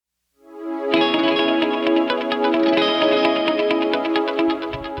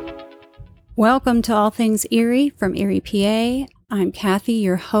Welcome to All Things Erie from Erie, PA. I'm Kathy,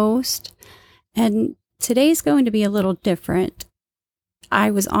 your host, and today's going to be a little different.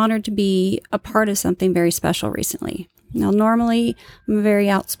 I was honored to be a part of something very special recently. Now, normally, I'm a very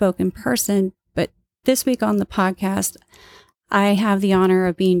outspoken person, but this week on the podcast, I have the honor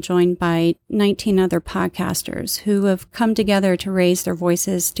of being joined by 19 other podcasters who have come together to raise their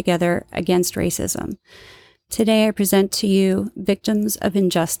voices together against racism. Today, I present to you Victims of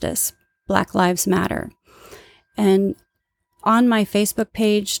Injustice, Black Lives Matter. And on my Facebook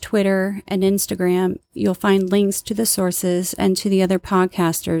page, Twitter, and Instagram, you'll find links to the sources and to the other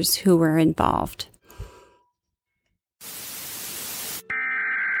podcasters who were involved.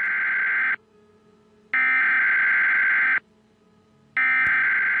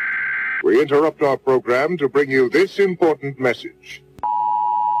 We interrupt our program to bring you this important message.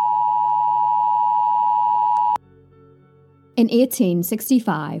 In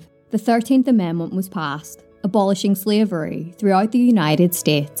 1865, the 13th Amendment was passed, abolishing slavery throughout the United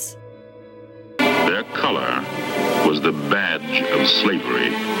States. Their color was the badge of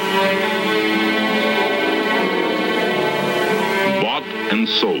slavery. Bought and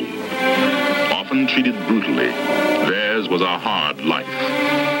sold, often treated brutally, theirs was a hard life.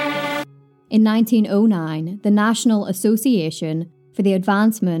 In 1909, the National Association for the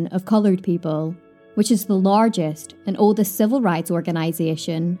Advancement of Colored People, which is the largest and oldest civil rights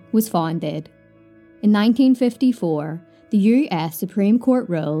organization, was founded. In 1954, the U.S. Supreme Court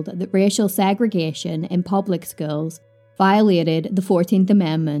ruled that racial segregation in public schools violated the 14th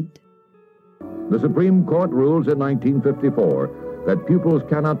Amendment. The Supreme Court rules in 1954 that pupils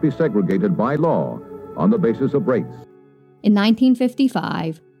cannot be segregated by law on the basis of race. In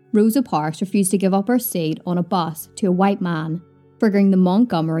 1955, Rosa Parks refused to give up her seat on a bus to a white man, triggering the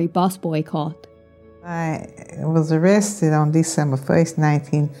Montgomery bus boycott. I was arrested on December 1st,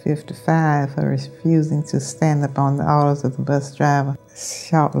 1955 for refusing to stand up on the orders of the bus driver.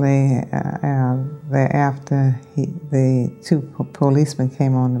 Shortly thereafter, the two policemen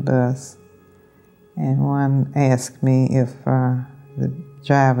came on the bus, and one asked me if the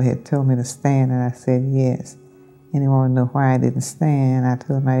driver had told me to stand, and I said yes. And he wanted to know why I didn't stand. I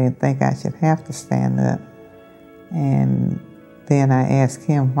told him I didn't think I should have to stand up. And then I asked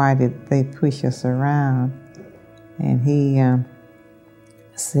him, why did they push us around? And he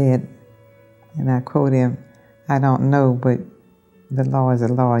said, and I quote him, "I don't know, but the law is a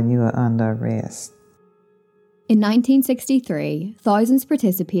law and you are under arrest." In 1963, thousands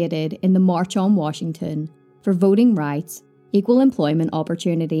participated in the March on Washington for voting rights, equal employment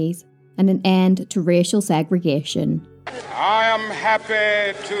opportunities, and an end to racial segregation. I am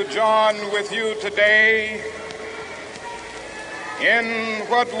happy to join with you today in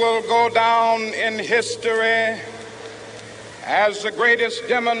what will go down in history as the greatest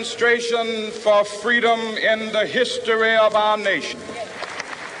demonstration for freedom in the history of our nation.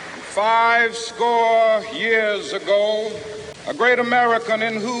 50 years ago, a great American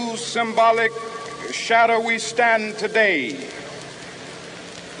in whose symbolic shadow we stand today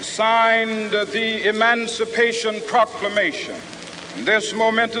signed the Emancipation Proclamation. This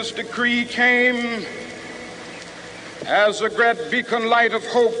momentous decree came as a great beacon light of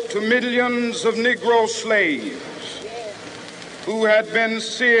hope to millions of Negro slaves who had been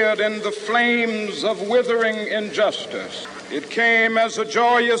seared in the flames of withering injustice. It came as a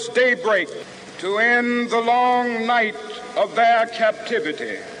joyous daybreak to end the long night of their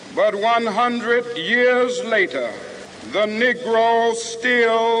captivity. But 100 years later, the Negro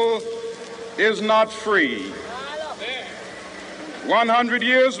still is not free. 100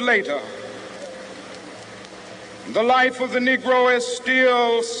 years later, the life of the Negro is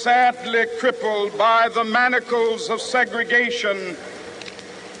still sadly crippled by the manacles of segregation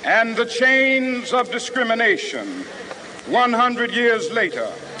and the chains of discrimination. 100 years later,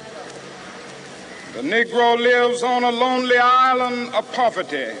 the Negro lives on a lonely island of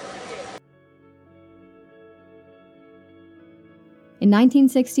poverty. In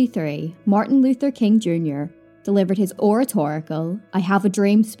 1963, Martin Luther King Jr. delivered his oratorical "I Have a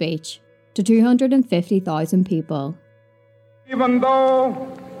Dream" speech to 250,000 people. Even though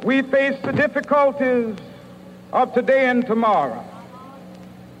we face the difficulties of today and tomorrow,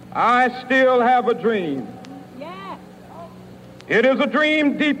 I still have a dream. Yeah. It is a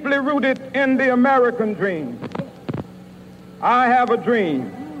dream deeply rooted in the American dream. I have a dream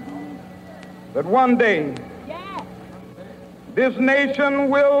that one day this nation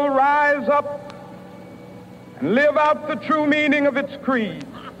will rise up and live out the true meaning of its creed.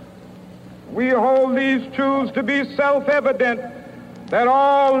 We hold these truths to be self-evident, that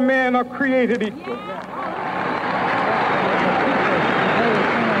all men are created equal.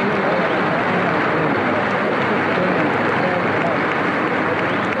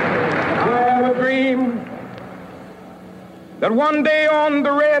 that one day on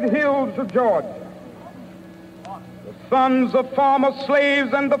the red hills of Georgia, the sons of former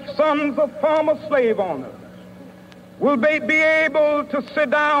slaves and the sons of former slave owners will be able to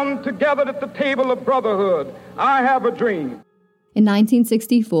sit down together at the table of brotherhood. I have a dream. In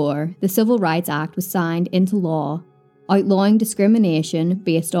 1964, the Civil Rights Act was signed into law, outlawing discrimination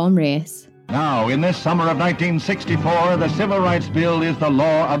based on race. Now, in this summer of 1964, the Civil Rights Bill is the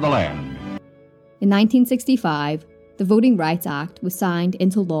law of the land. In 1965, the Voting Rights Act was signed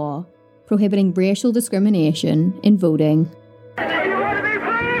into law, prohibiting racial discrimination in voting.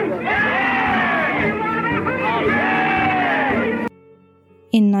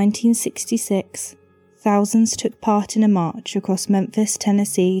 In 1966, thousands took part in a march across Memphis,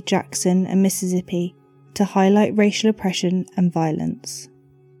 Tennessee, Jackson, and Mississippi to highlight racial oppression and violence.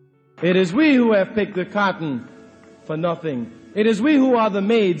 It is we who have picked the cotton for nothing. It is we who are the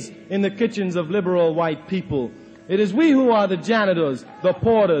maids in the kitchens of liberal white people. It is we who are the janitors, the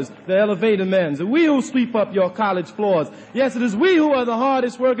porters, the elevator men. It is we who sweep up your college floors. Yes, it is we who are the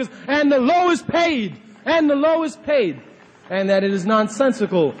hardest workers and the lowest paid. And that it is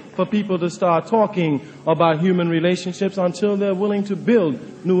nonsensical for people to start talking about human relationships until they're willing to build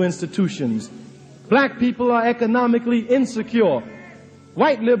new institutions. Black people are economically insecure.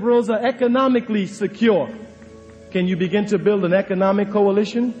 White liberals are economically secure. Can you begin to build an economic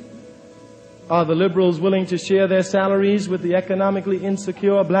coalition? Are the liberals willing to share their salaries with the economically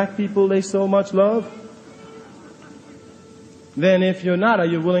insecure black people they so much love? Then if you're not, are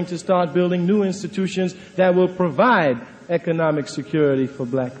you willing to start building new institutions that will provide economic security for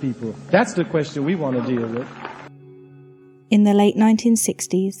black people? That's the question we want to deal with. In the late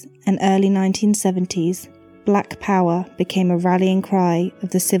 1960s and early 1970s, Black Power became a rallying cry of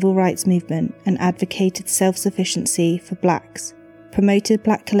the civil rights movement and advocated self-sufficiency for blacks, promoted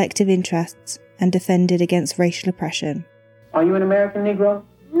black collective interests, and defended against racial oppression. Are you an American Negro?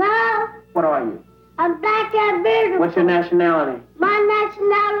 No. What are you? I'm black and beautiful. What's your nationality? My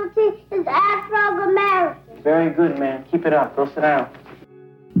nationality is Afro-American. Very good, man. Keep it up. Go sit down.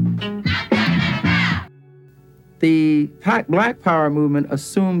 The Black Power movement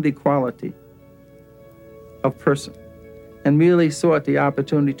assumed equality of person and merely sought the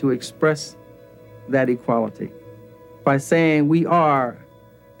opportunity to express that equality by saying we are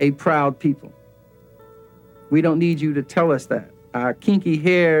a proud people. We don't need you to tell us that. Our kinky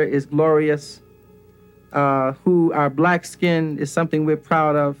hair is glorious. Our black skin is something we're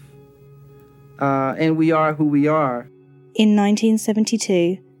proud of. And we are who we are. In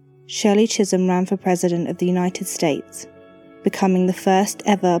 1972, Shirley Chisholm ran for President of the United States, becoming the first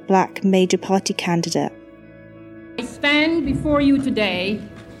ever black major party candidate. I stand before you today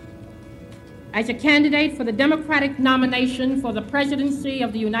as a candidate for the Democratic nomination for the presidency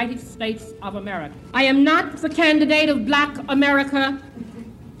of the United States of America. I am not the candidate of Black America,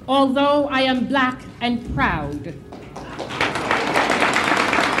 although I am black and proud.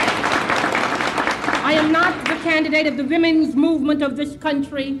 I am not the candidate of the women's movement of this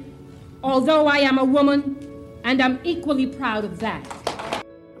country, although I am a woman, and I'm equally proud of that.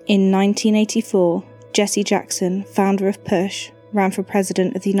 In 1984, Jesse Jackson, founder of PUSH, ran for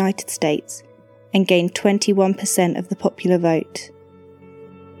President of the United States and gained 21% of the popular vote.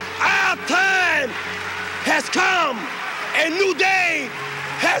 Our time has come. A new day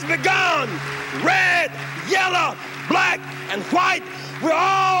has begun. Red, yellow, black, and white. We're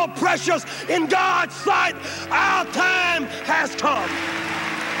all precious in God's sight. Our time has come.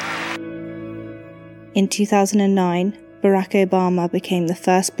 In 2009, Barack Obama became the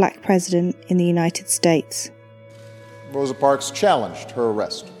first black president in the United States. Rosa Parks challenged her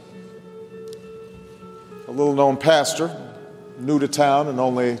arrest. A little-known pastor, new to town and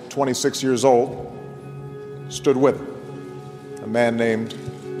only 26 years old, stood with her, a man named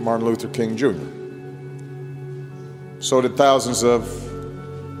Martin Luther King Jr. So did thousands of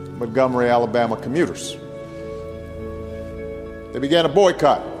Montgomery, Alabama commuters. They began a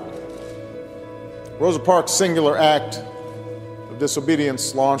boycott. Rosa Parks' singular act of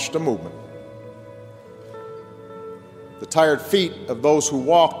disobedience launched a movement. The tired feet of those who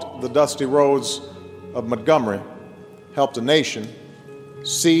walked the dusty roads of Montgomery helped a nation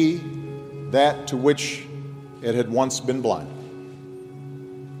see that to which it had once been blind.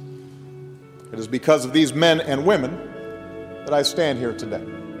 It is because of these men and women that I stand here today.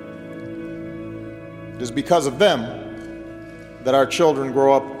 It is because of them that our children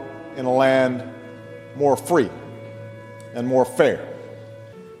grow up in a land more free and more fair,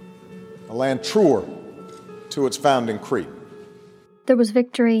 a land truer to its founding creed. There was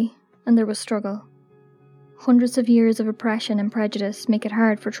victory and there was struggle. Hundreds of years of oppression and prejudice make it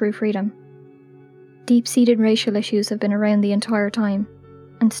hard for true freedom. Deep-seated racial issues have been around the entire time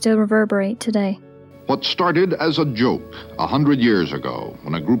and still reverberate today. What started as a joke 100 years ago,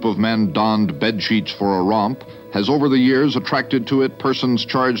 when a group of men donned bedsheets for a romp, has over the years attracted to it persons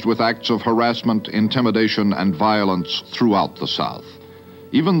charged with acts of harassment, intimidation, and violence throughout the South.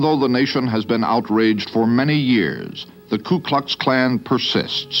 Even though the nation has been outraged for many years, the Ku Klux Klan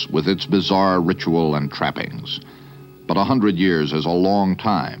persists with its bizarre ritual and trappings. But 100 years is a long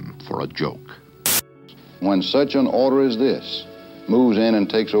time for a joke. When such an order as this moves in and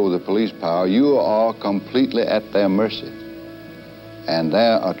takes over the police power, you are completely at their mercy. And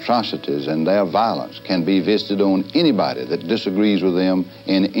their atrocities and their violence can be visited on anybody that disagrees with them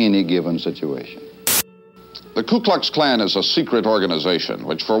in any given situation. The Ku Klux Klan is a secret organization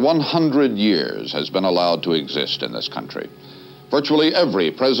which for 100 years has been allowed to exist in this country. Virtually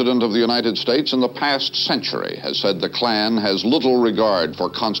every president of the United States in the past century has said the Klan has little regard for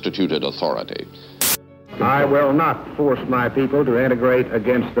constituted authority. I will not force my people to integrate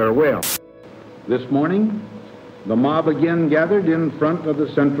against their will. This morning, the mob again gathered in front of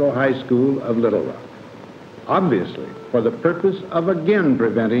the Central High School of Little Rock, obviously for the purpose of again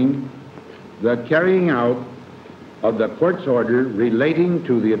preventing the carrying out of the court's order relating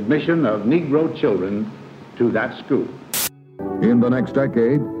to the admission of Negro children to that school. In the next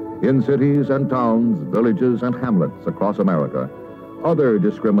decade, in cities and towns, villages and hamlets across America, other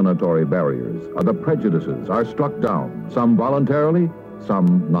discriminatory barriers, other prejudices are struck down, some voluntarily,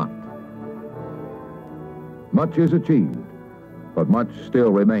 some not. Much is achieved, but much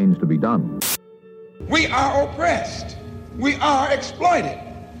still remains to be done. We are oppressed. We are exploited.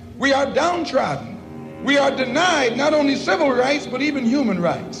 We are downtrodden. We are denied not only civil rights, but even human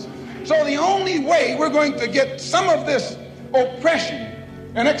rights. So the only way we're going to get some of this oppression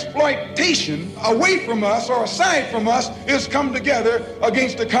and exploitation away from us or aside from us is come together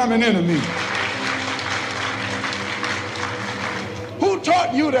against the common enemy. Who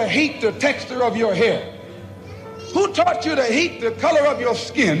taught you to hate the texture of your hair? Who taught you to hate the color of your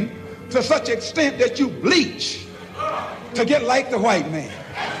skin to such extent that you bleach to get like the white man?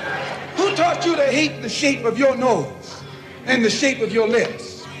 Who taught you to hate the shape of your nose and the shape of your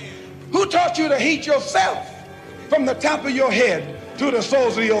lips? Who taught you to hate yourself from the top of your head to the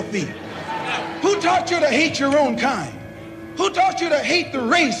soles of your feet? Who taught you to hate your own kind? Who taught you to hate the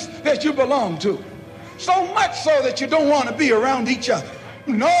race that you belong to? So much so that you don't want to be around each other.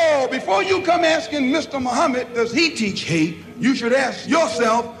 No, before you come asking Mr. Muhammad, does he teach hate, you should ask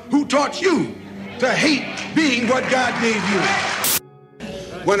yourself, who taught you to hate being what God gave you?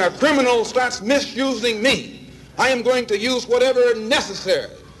 When a criminal starts misusing me, I am going to use whatever necessary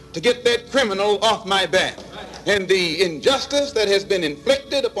to get that criminal off my back. And the injustice that has been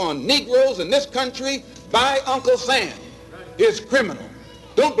inflicted upon Negroes in this country by Uncle Sam is criminal.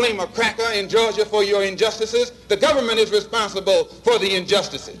 Don't blame a cracker in Georgia for your injustices. The government is responsible for the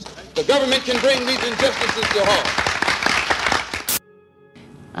injustices. The government can bring these injustices to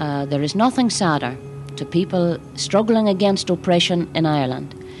halt. There is nothing sadder to people struggling against oppression in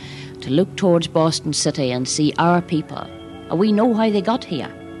Ireland to look towards Boston City and see our people. We know how they got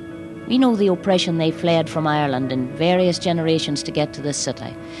here. We know the oppression they fled from Ireland in various generations to get to this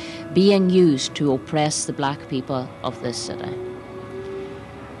city, being used to oppress the black people of this city.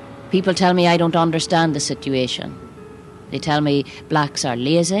 People tell me I don't understand the situation. They tell me blacks are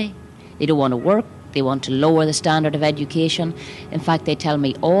lazy, they don't want to work, they want to lower the standard of education. In fact, they tell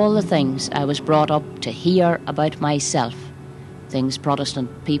me all the things I was brought up to hear about myself, things Protestant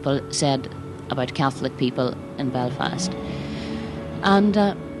people said about Catholic people in Belfast. And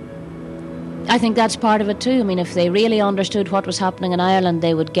I think that's part of it too. I mean, if they really understood what was happening in Ireland,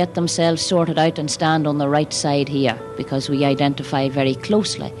 they would get themselves sorted out and stand on the right side here, because we identify very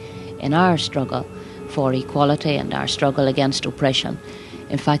closely in our struggle for equality and our struggle against oppression.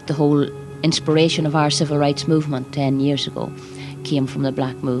 In fact, the whole inspiration of our civil rights movement 10 years ago came from the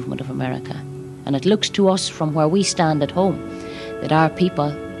black movement of America. And it looks to us from where we stand at home that our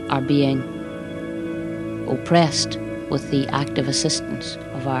people are being oppressed with the active assistance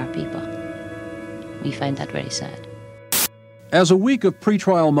of our people. We find that very sad. As a week of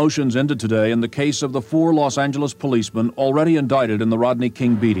pretrial motions ended today in the case of the 4 Los Angeles policemen already indicted in the Rodney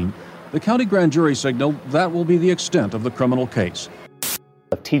King beating, the county grand jury signaled that will be the extent of the criminal case.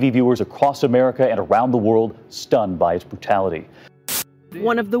 TV viewers across America and around the world stunned by its brutality.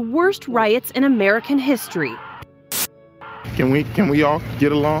 One of the worst riots in American history. Can we all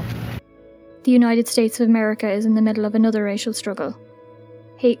get along? The United States of America is in the middle of another racial struggle.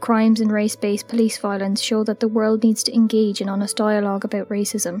 Hate crimes and race-based police violence show that the world needs to engage in honest dialogue about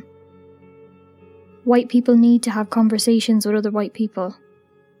racism. White people need to have conversations with other white people.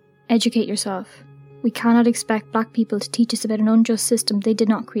 Educate yourself. We cannot expect black people to teach us about an unjust system they did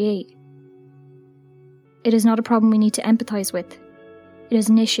not create. It is not a problem we need to empathise with. It is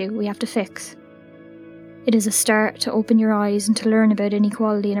an issue we have to fix. It is a start to open your eyes and to learn about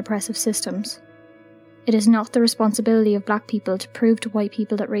inequality and oppressive systems. It is not the responsibility of black people to prove to white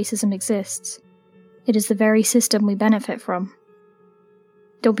people that racism exists. It is the very system we benefit from.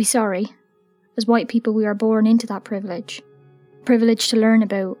 Don't be sorry. As white people, we are born into that privilege. Privilege to learn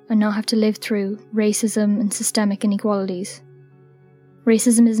about and not have to live through racism and systemic inequalities.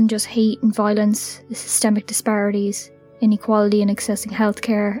 Racism isn't just hate and violence, it's systemic disparities, inequality in accessing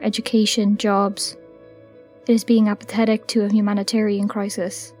healthcare, education, jobs. It is being apathetic to a humanitarian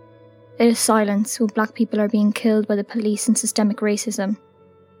crisis. It is silence when black people are being killed by the police and systemic racism.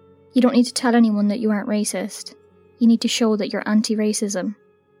 You don't need to tell anyone that you aren't racist. You need to show that you're anti-racism.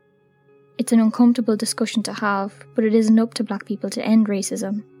 It's an uncomfortable discussion to have, but it isn't up to black people to end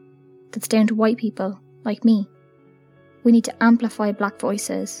racism. That's down to white people, like me. We need to amplify black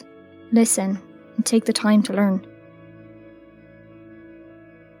voices, listen, and take the time to learn.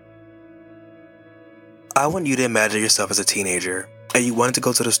 I want you to imagine yourself as a teenager, and you wanted to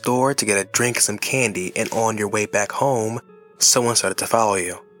go to the store to get a drink and some candy, and on your way back home, someone started to follow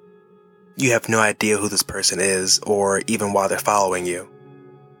you. You have no idea who this person is, or even why they're following you.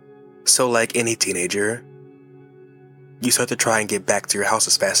 So like any teenager, you start to try and get back to your house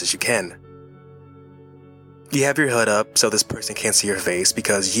as fast as you can. You have your hood up so this person can't see your face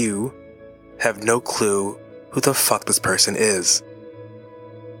because you have no clue who the fuck this person is.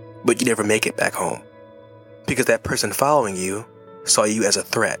 But you never make it back home because that person following you saw you as a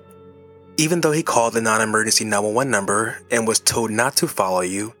threat. Even though he called the non-emergency 911 number and was told not to follow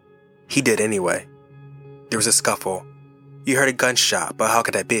you, he did anyway. There was a scuffle. You heard a gunshot, but how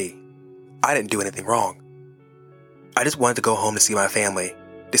could that be? I didn't do anything wrong. I just wanted to go home to see my family,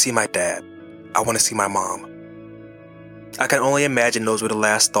 to see my dad. I want to see my mom. I can only imagine those were the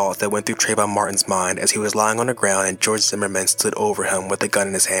last thoughts that went through Trayvon Martin's mind as he was lying on the ground and George Zimmerman stood over him with a gun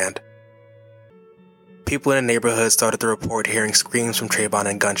in his hand. People in the neighborhood started to report hearing screams from Trayvon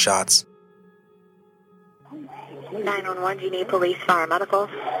and gunshots. 911, do you need police, fire, medical?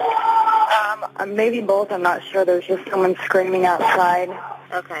 Maybe both, I'm not sure. There's just someone screaming outside.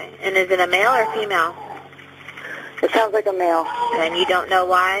 Okay, and is it a male or female? It sounds like a male. And you don't know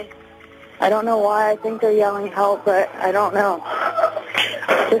why? I don't know why. I think they're yelling help, but I don't know.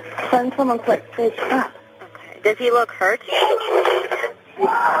 Just send someone quick. Please. Okay. Does he look hurt?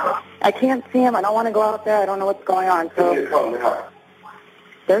 I can't see him. I don't want to go out there. I don't know what's going on. So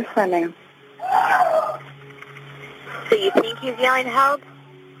they're sending him. So you think he's yelling help?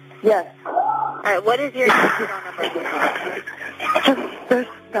 Yes. All right, what is your phone number? Just, there's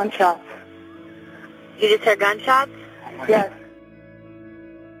gunshots. You just heard gunshots? Yes.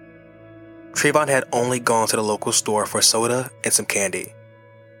 Trayvon had only gone to the local store for soda and some candy,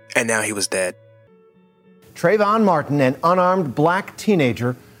 and now he was dead. Trayvon Martin, an unarmed black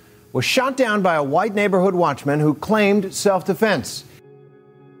teenager, was shot down by a white neighborhood watchman who claimed self-defense.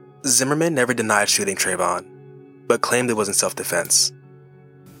 Zimmerman never denied shooting Trayvon, but claimed it was in self-defense.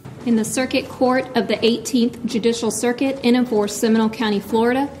 In the Circuit Court of the 18th Judicial Circuit in and for Seminole County,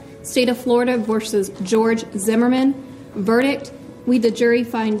 Florida, State of Florida versus George Zimmerman, verdict: we, the jury,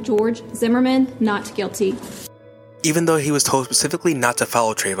 find George Zimmerman not guilty. Even though he was told specifically not to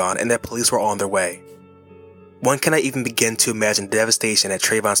follow Trayvon and that police were on their way. One cannot even begin to imagine the devastation that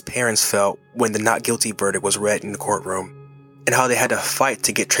Trayvon's parents felt when the not guilty verdict was read in the courtroom, and how they had to fight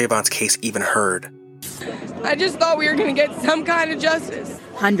to get Trayvon's case even heard. I just thought we were going to get some kind of justice.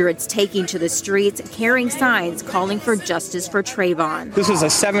 Hundreds taking to the streets, carrying signs calling for justice for Trayvon. This was a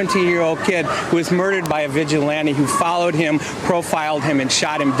 17-year-old kid who was murdered by a vigilante who followed him, profiled him, and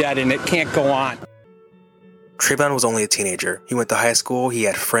shot him dead, and it can't go on. Trayvon was only a teenager. He went to high school, he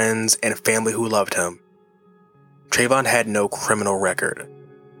had friends and family who loved him. Trayvon had no criminal record.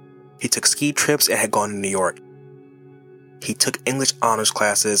 He took ski trips and had gone to New York. He took English honors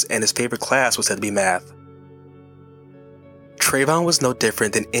classes, and his favorite class was said to be math. Trayvon was no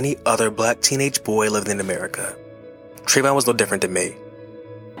different than any other black teenage boy living in America. Trayvon was no different than me.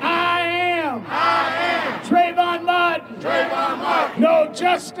 I am Trayvon Martin. Trayvon Martin. No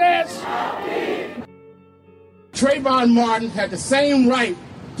justice. Trayvon Martin had the same right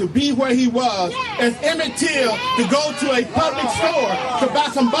to be where he was as Emmett Till to go to a public store to buy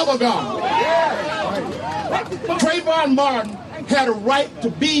some bubble gum. Trayvon Martin had a right to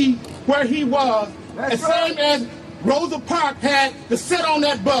be where he was, as same as Rosa Parks had to sit on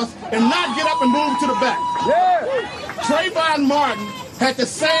that bus and not get up and move to the back. Trayvon Martin had the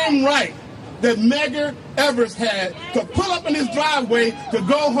same right that Medgar Everest had to pull up in his driveway to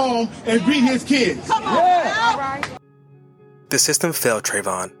go home and greet his kids. Come on, yeah. The system failed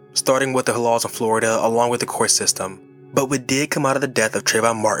Trayvon, starting with the laws in Florida along with the court system. But what did come out of the death of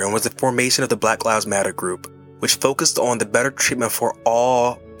Trayvon Martin was the formation of the Black Lives Matter group, which focused on the better treatment for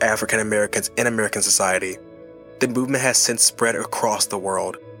all African Americans in American society. The movement has since spread across the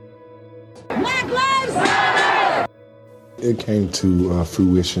world. Black Lives Matter! It came to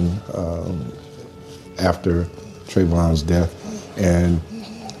fruition after Trayvon's death, and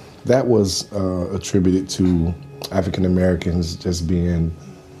that was attributed to African Americans just being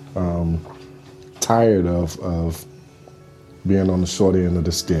tired of being on the short end of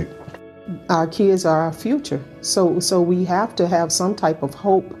the stick. Our kids are our future, so we have to have some type of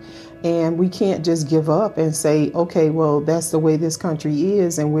hope, and we can't just give up and say, okay, well, that's the way this country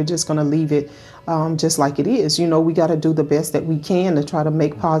is, and we're just going to leave it just like it is. You know, we got to do the best that we can to try to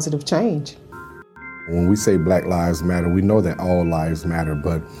make positive change. When we say Black Lives Matter, we know that all lives matter,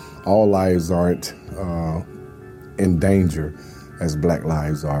 but all lives aren't in danger as Black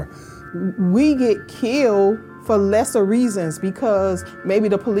lives are. We get killed for lesser reasons, because maybe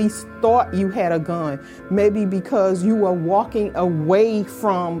the police thought you had a gun, maybe because you were walking away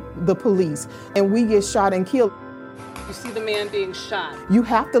from the police, and we get shot and killed. You see the man being shot. You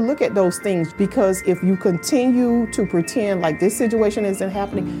have to look at those things, because if you continue to pretend like this situation isn't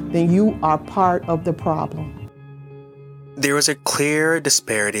happening, then you are part of the problem. There is a clear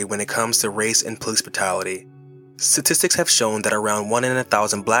disparity when it comes to race and police brutality. Statistics have shown that around 1 in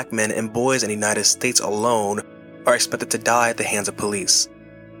 1,000 black men and boys in the United States alone are expected to die at the hands of police.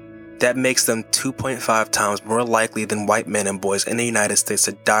 That makes them 2.5 times more likely than white men and boys in the United States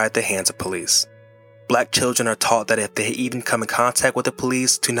to die at the hands of police. Black children are taught that if they even come in contact with the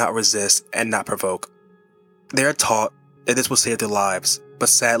police, to not resist and not provoke. They are taught that this will save their lives, but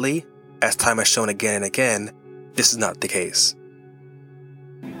sadly, as time has shown again and again, this is not the case.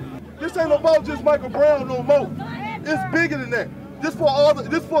 This ain't about just Michael Brown no more. It's bigger than that. This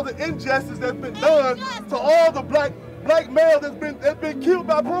for the injustice that's been done to all the black males that's been killed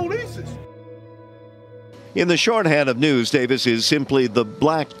by police. In the shorthand of news, Davis is simply the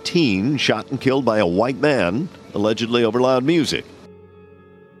black teen shot and killed by a white man, allegedly over loud music.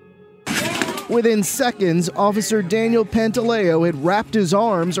 Within seconds, Officer Daniel Pantaleo had wrapped his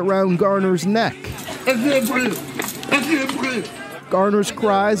arms around Garner's neck. I can't breathe. I can't breathe. Garner's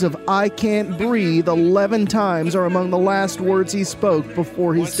cries of "I can't breathe" 11 times are among the last words he spoke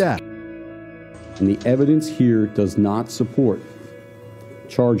before his death. And the evidence here does not support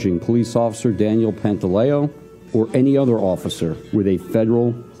charging police officer Daniel Pantaleo or any other officer with a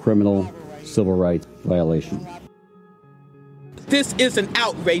federal criminal civil rights violation. This is an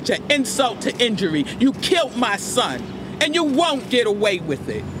outrage, an insult to injury. You killed my son, and you won't get away with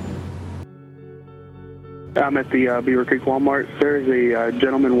it. I'm at the Beaver Creek Walmart. There's a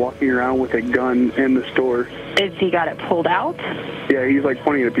gentleman walking around with a gun in the store. Is he got it pulled out? Yeah, he's like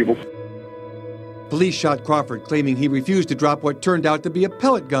pointing at people. Police shot Crawford, claiming he refused to drop what turned out to be a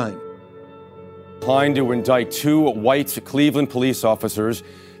pellet gun. Declined to indict 2 white Cleveland police officers,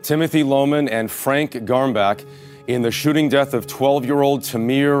 Timothy Lohman and Frank Garmbach, in the shooting death of 12-year-old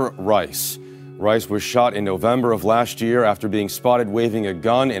Tamir Rice. Rice was shot in November of last year after being spotted waving a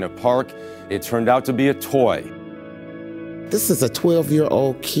gun in a park. It turned out to be a toy. This is a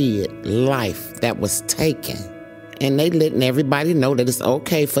 12-year-old kid life that was taken, and they letting everybody know that it's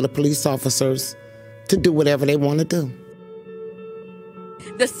okay for the police officers to do whatever they want to do.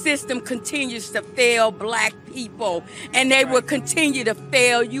 The system continues to fail black people, and they will continue to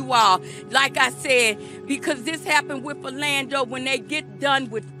fail you all. Like I said, because this happened with Orlando, when they get done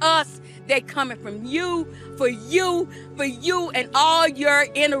with us, they're coming from you, for you, and all your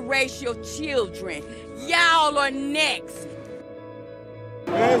interracial children. Y'all are next.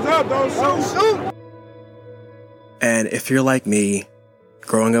 Hands up, don't shoot. And if you're like me,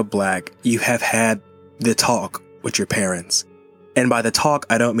 growing up black, you have had the talk with your parents. And by the talk,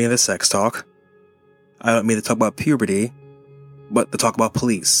 I don't mean the sex talk. I don't mean the talk about puberty, but the talk about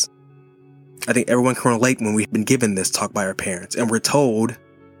police. I think everyone can relate when we've been given this talk by our parents, and we're told,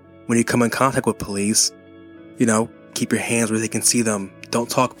 when you come in contact with police, keep your hands where they can see them. Don't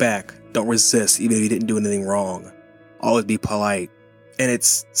talk back. Don't resist, even if you didn't do anything wrong. Always be polite. And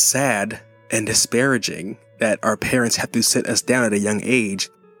it's sad and disparaging that our parents have to sit us down at a young age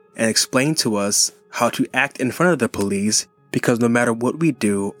and explain to us how to act in front of the police, because no matter what we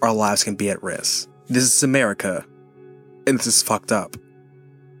do, our lives can be at risk. This is America, and this is fucked up.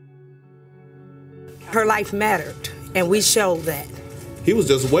 Her life mattered, and we showed that. He was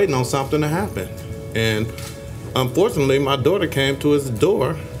just waiting on something to happen. And unfortunately, my daughter came to his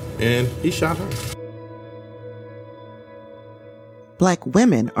door, and he shot her. Black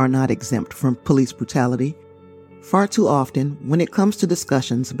women are not exempt from police brutality. Far too often, when it comes to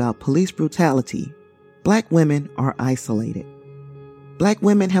discussions about police brutality, Black women are isolated. Black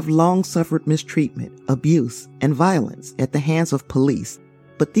women have long suffered mistreatment, abuse, and violence at the hands of police,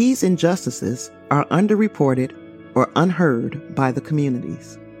 but these injustices are underreported or unheard by the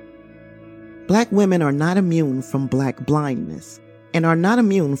communities. Black women are not immune from Black blindness and are not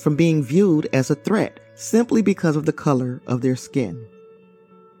immune from being viewed as a threat simply because of the color of their skin.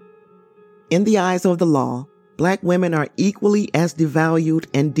 In the eyes of the law, Black women are equally as devalued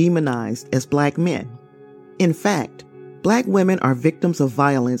and demonized as Black men. In fact, Black women are victims of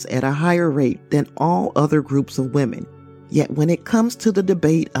violence at a higher rate than all other groups of women. Yet when it comes to the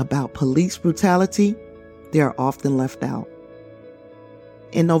debate about police brutality, they are often left out.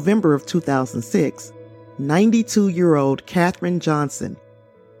 In November of 2006, 92-year-old Katherine Johnson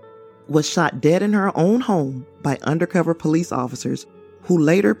was shot dead in her own home by undercover police officers who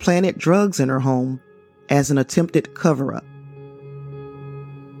later planted drugs in her home as an attempted cover-up.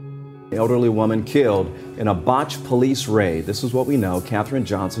 Elderly woman killed in a botched police raid. This is what we know. Katherine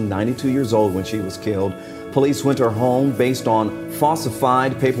Johnson, 92 years old when she was killed. Police went to her home based on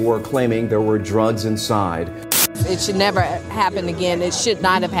falsified paperwork claiming there were drugs inside. It should never happen again. It should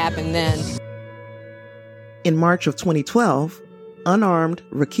not have happened then. In March of 2012, unarmed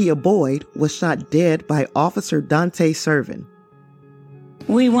Rekia Boyd was shot dead by Officer Dante Servin.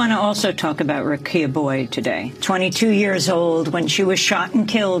 We want to also talk about Rekia Boyd today, 22 years old when she was shot and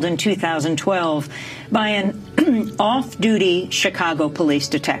killed in 2012 by an off-duty Chicago police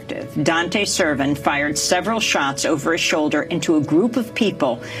detective. Dante Servin fired several shots over his shoulder into a group of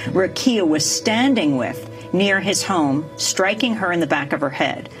people Rekia was standing with near his home, striking her in the back of her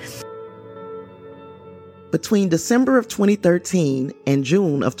head. Between December of 2013 and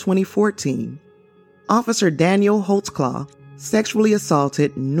June of 2014, Officer Daniel Holtzclaw sexually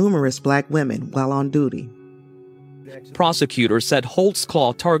assaulted numerous Black women while on duty. Prosecutors said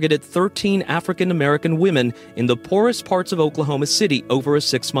Holtzclaw targeted 13 African-American women in the poorest parts of Oklahoma City over a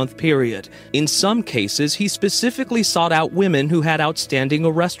 6-month period. In some cases, he specifically sought out women who had outstanding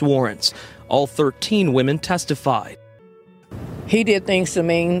arrest warrants. All 13 women testified. He did things to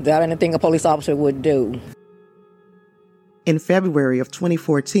me that I didn't think a police officer would do. In February of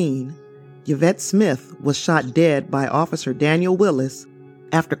 2014, Yvette Smith was shot dead by Officer Daniel Willis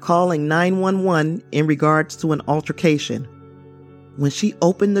after calling 911 in regards to an altercation. When she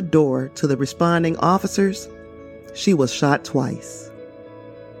opened the door to the responding officers, she was shot twice.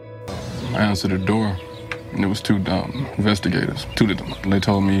 I answered the door, and there was two investigators, two of them. They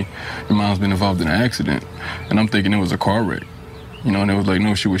told me your mom's been involved in an accident, and I'm thinking it was a car wreck. You know, and they was like,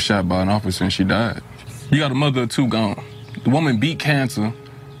 no, she was shot by an officer and she died. You got a mother of two gone. The woman beat cancer,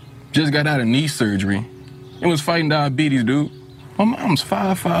 just got out of knee surgery, and was fighting diabetes, dude. My mom's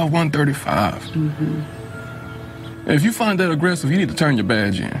 5'5", 135. If you find that aggressive, you need to turn your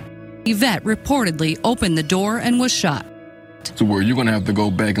badge in. Yvette reportedly opened the door and was shot. To where you're going to have to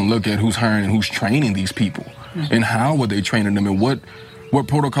go back and look at who's hiring and who's training these people. And how were they training them, and what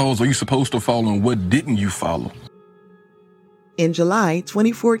protocols are you supposed to follow and what didn't you follow? In July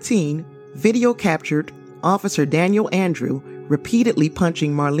 2014, video captured Officer Daniel Andrew repeatedly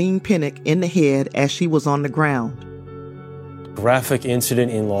punching Marlene Pinnock in the head as she was on the ground. Graphic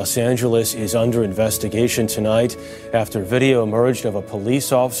incident in Los Angeles is under investigation tonight after video emerged of a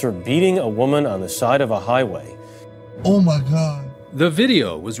police officer beating a woman on the side of a highway. Oh my God. The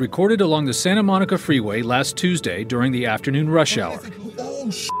video was recorded along the Santa Monica Freeway last Tuesday during the afternoon rush hour.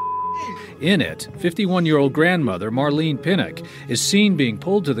 In it, 51-year-old grandmother Marlene Pinnock is seen being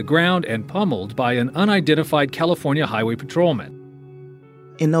pulled to the ground and pummeled by an unidentified California highway patrolman.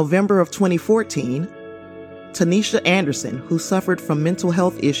 In November of 2014, Tanisha Anderson, who suffered from mental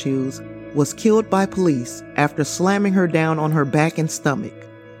health issues, was killed by police after slamming her down on her back and stomach.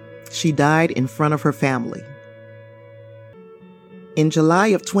 She died in front of her family. In July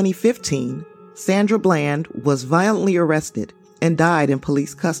of 2015, Sandra Bland was violently arrested and died in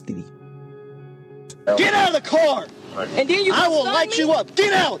police custody. Get out of the car! And then you I will light you up.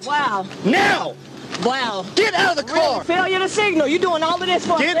 Get out! Wow. Now! Wow. Get out of the car! Failure to signal. You're doing all of this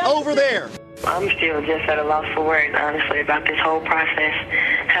for Get over there! I'm still just at a loss for words, honestly, about this whole process.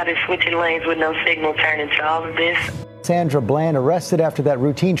 How did switching lanes with no signal turn into all of this? Sandra Bland arrested after that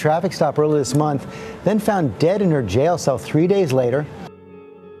routine traffic stop earlier this month, then found dead in her jail cell 3 days later.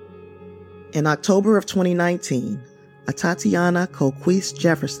 In October of 2019, Tatiana Colquise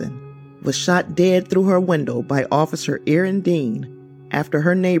Jefferson was shot dead through her window by Officer Erin Dean after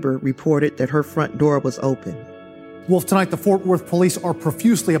her neighbor reported that her front door was open. Wolf, tonight the Fort Worth police are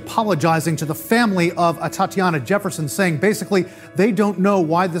profusely apologizing to the family of Tatiana Jefferson, saying basically they don't know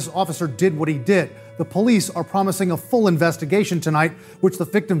why this officer did what he did. The police are promising a full investigation tonight, which the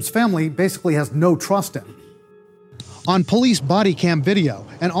victim's family basically has no trust in. On police body cam video,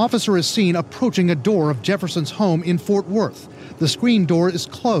 an officer is seen approaching a door of Jefferson's home in Fort Worth. The screen door is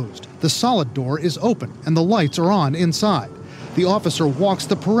closed, the solid door is open, and the lights are on inside. The officer walks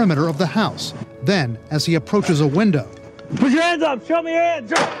the perimeter of the house. Then, as he approaches a window, "Put your hands up! Show me your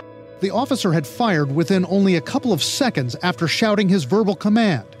hands!" The officer had fired within only a couple of seconds after shouting his verbal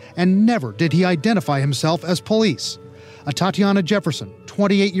command, and never did he identify himself as police. Tatiana Jefferson,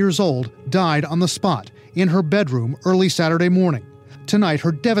 28 years old, died on the spot in her bedroom early Saturday morning. Tonight,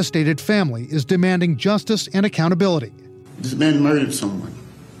 her devastated family is demanding justice and accountability. This man murdered someone.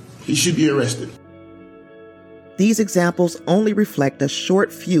 He should be arrested. These examples only reflect a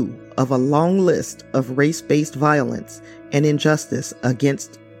short few of a long list of race-based violence and injustice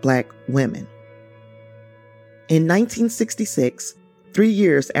against Black women. In 1966, 3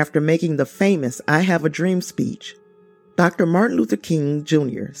 years after making the famous I Have a Dream speech, Dr. Martin Luther King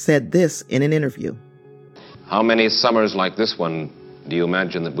Jr. said this in an interview. How many summers like this one do you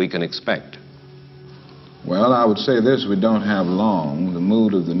imagine that we can expect? Well, I would say this: we don't have long. The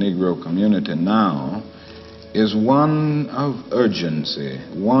mood of the Negro community now is one of urgency,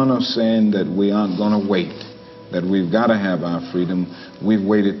 one of saying that we aren't going to wait, that we've got to have our freedom. We've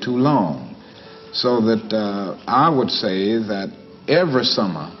waited too long. So that I would say that every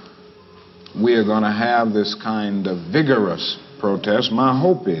summer we are going to have this kind of vigorous protest. My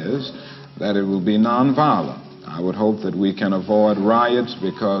hope is that it will be nonviolent. I would hope that we can avoid riots,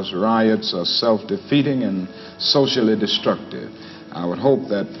 because riots are self-defeating and socially destructive. I would hope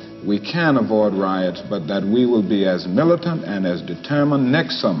that we can avoid riots, but that we will be as militant and as determined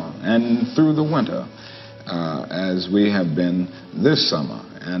next summer and through the winter as we have been this summer.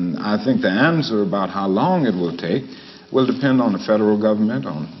 And I think the answer about how long it will take will depend on the federal government,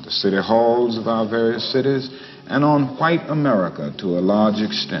 on the city halls of our various cities, and on white America to a large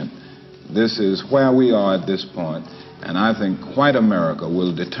extent. This is where we are at this point, and I think white America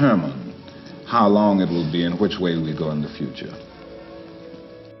will determine how long it will be and which way we go in the future.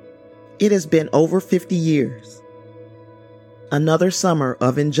 It has been over 50 years. Another summer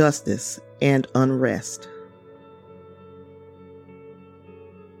of injustice and unrest.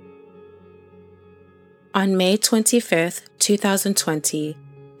 On May 25th, 2020,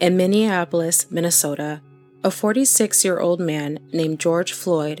 in Minneapolis, Minnesota, a 46-year-old man named George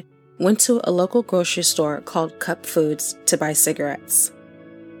Floyd went to a local grocery store called Cup Foods to buy cigarettes.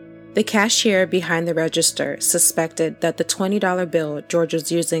 The cashier behind the register suspected that the $20 bill George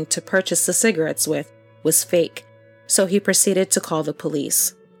was using to purchase the cigarettes with was fake, so he proceeded to call the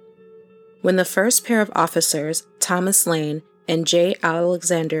police. When the first pair of officers, Thomas Lane and J.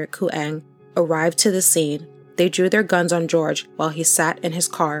 Alexander Kuang, arrived to the scene, they drew their guns on George while he sat in his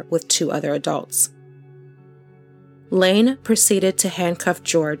car with 2 other adults. Lane proceeded to handcuff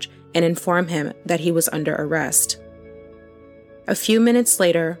George and inform him that he was under arrest. A few minutes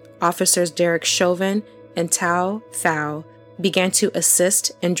later, officers Derek Chauvin and Tao Thao began to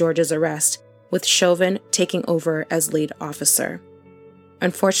assist in George's arrest, with Chauvin taking over as lead officer.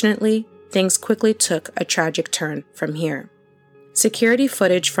 Unfortunately, things quickly took a tragic turn from here. Security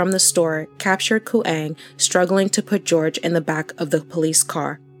footage from the store captured Kuang struggling to put George in the back of the police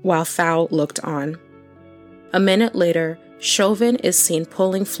car while Thao looked on. A minute later, Chauvin is seen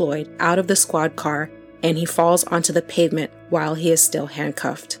pulling Floyd out of the squad car, and he falls onto the pavement while he is still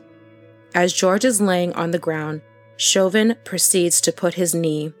handcuffed. As George is laying on the ground, Chauvin proceeds to put his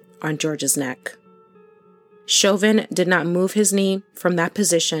knee on George's neck. Chauvin did not move his knee from that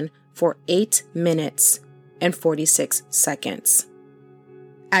position for 8 minutes and 46 seconds.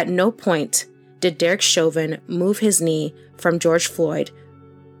 At no point did Derek Chauvin move his knee from George Floyd,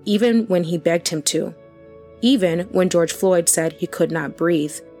 even when he begged him to, even when George Floyd said he could not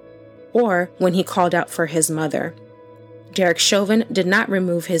breathe, or when he called out for his mother. Derek Chauvin did not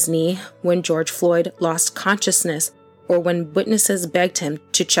remove his knee when George Floyd lost consciousness or when witnesses begged him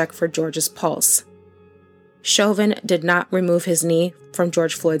to check for George's pulse. Chauvin did not remove his knee from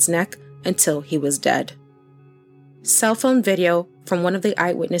George Floyd's neck until he was dead. Cell phone video from one of the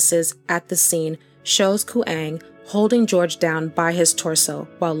eyewitnesses at the scene shows Kuang holding George down by his torso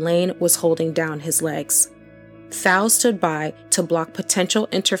while Lane was holding down his legs. Thao stood by to block potential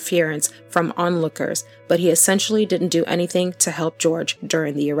interference from onlookers, but he essentially didn't do anything to help George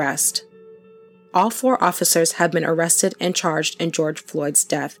during the arrest. All 4 officers have been arrested and charged in George Floyd's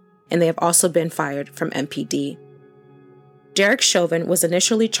death, and they have also been fired from MPD. Derek Chauvin was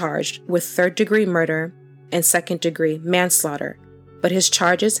initially charged with third-degree murder, and second-degree manslaughter, but his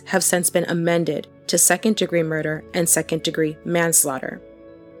charges have since been amended to second-degree murder and second-degree manslaughter.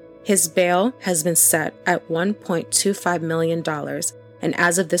 His bail has been set at $1.25 million, and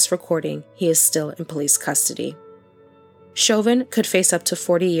as of this recording, he is still in police custody. Chauvin could face up to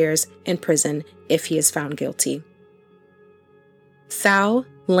 40 years in prison if he is found guilty. Thao,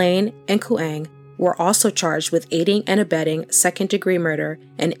 Lane, and Kuang were also charged with aiding and abetting second-degree murder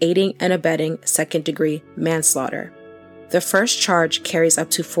and aiding and abetting second-degree manslaughter. The first charge carries up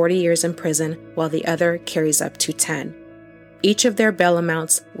to 40 years in prison, while the other carries up to 10. Each of their bail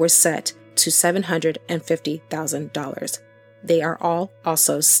amounts were set to $750,000. They are all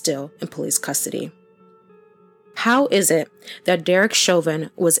also still in police custody. How is it that Derek Chauvin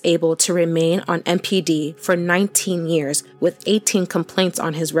was able to remain on MPD for 19 years with 18 complaints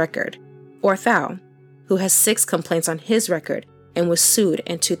on his record? Or Thao, who has 6 complaints on his record and was sued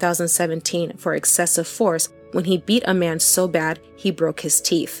in 2017 for excessive force when he beat a man so bad he broke his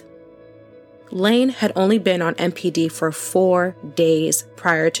teeth? Lane had only been on MPD for 4 days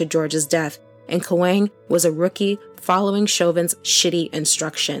prior to George's death, and Kuang was a rookie following Chauvin's shitty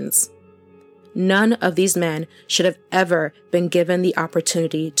instructions. None of these men should have ever been given the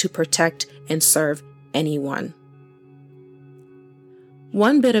opportunity to protect and serve anyone.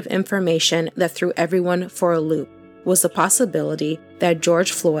 One bit of information that threw everyone for a loop was the possibility that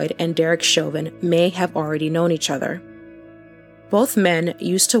George Floyd and Derek Chauvin may have already known each other. Both men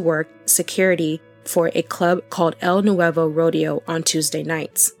used to work security for a club called El Nuevo Rodeo on Tuesday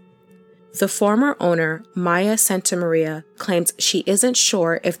nights. The former owner, Maya Santamaria, claims she isn't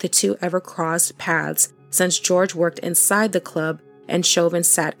sure if the two ever crossed paths since George worked inside the club and Chauvin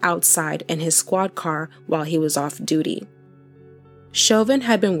sat outside in his squad car while he was off duty. Chauvin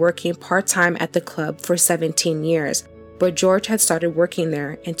had been working part-time at the club for 17 years, but George had started working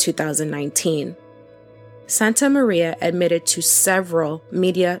there in 2019. Santamaria admitted to several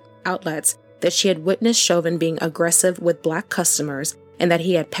media outlets that she had witnessed Chauvin being aggressive with black customers and that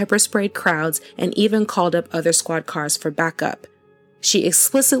he had pepper sprayed crowds and even called up other squad cars for backup. She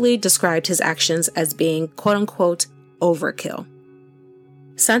explicitly described his actions as being quote-unquote overkill.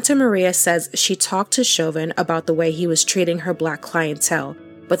 Santamaria says she talked to Chauvin about the way he was treating her black clientele,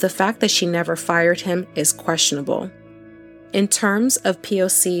 but the fact that she never fired him is questionable. In terms of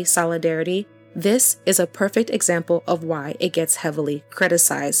POC solidarity, this is a perfect example of why it gets heavily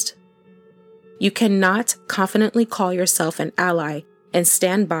criticized. You cannot confidently call yourself an ally and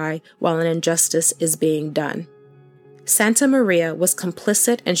stand by while an injustice is being done. Santamaria was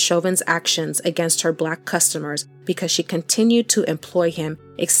complicit in Chauvin's actions against her black customers because she continued to employ him,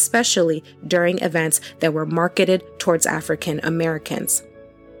 especially during events that were marketed towards African Americans.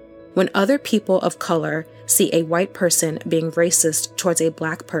 When other people of color see a white person being racist towards a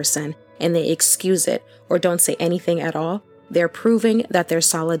black person and they excuse it or don't say anything at all, they're proving that their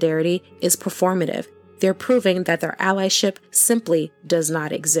solidarity is performative. They're proving that their allyship simply does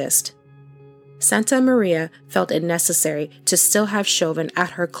not exist. Santamaria felt it necessary to still have Chauvin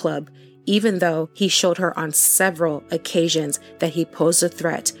at her club, even though he showed her on several occasions that he posed a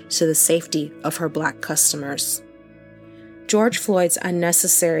threat to the safety of her black customers. George Floyd's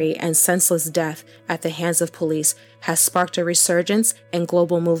unnecessary and senseless death at the hands of police has sparked a resurgence and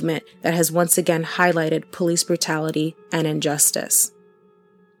global movement that has once again highlighted police brutality and injustice.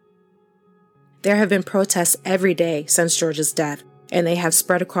 There have been protests every day since George's death, and they have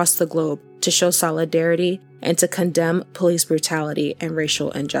spread across the globe to show solidarity and to condemn police brutality and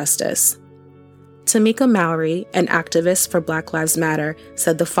racial injustice. Tamika Mallory, an activist for Black Lives Matter,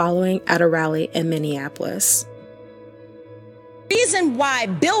 said the following at a rally in Minneapolis. The reason why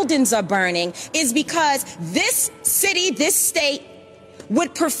buildings are burning is because this city, this state,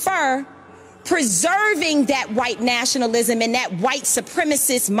 would prefer preserving that white nationalism and that white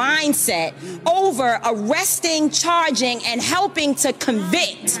supremacist mindset over arresting, charging, and helping to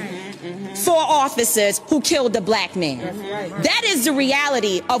convict 4 officers who killed a black man. That is the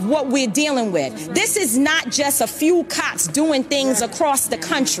reality of what we're dealing with. This is not just a few cops doing things across the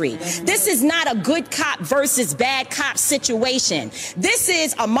country. This is not a good cop versus bad cop situation. This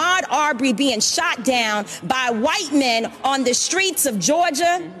is Ahmaud Arbery being shot down by white men on the streets of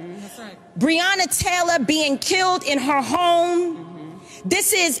Georgia. Breonna Taylor being killed in her home.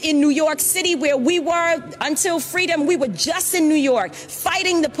 This is in New York City, where we were until freedom. We were just in New York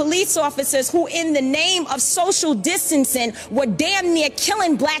fighting the police officers who, in the name of social distancing, were damn near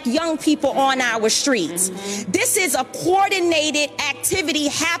killing black young people on our streets. This is a coordinated activity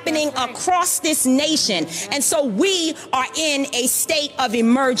happening across this nation. And so we are in a state of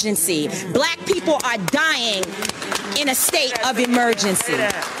emergency. Black people are dying in a state of emergency.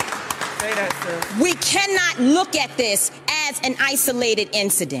 We cannot look at this as an isolated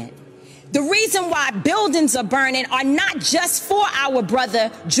incident. The reason why buildings are burning are not just for our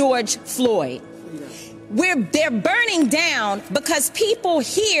brother George Floyd. They're burning down because people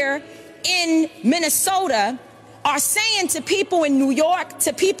here in Minnesota are saying to people in New York,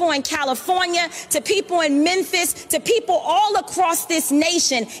 to people in California, to people in Memphis, to people all across this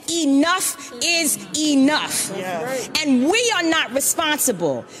nation, enough is enough. And we are not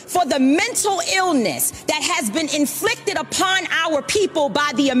responsible for the mental illness that has been inflicted upon our people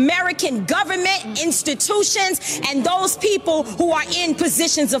by the American government, institutions, and those people who are in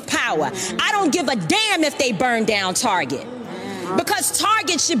positions of power. I don't give a damn if they burn down Target. Because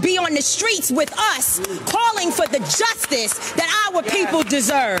Target should be on the streets with us, calling for the justice that our people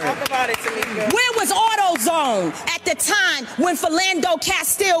deserve. Talk about it, Tamika. Where was AutoZone at the time when Philando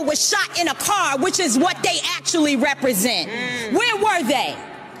Castile was shot in a car, which is what they actually represent? Where were they?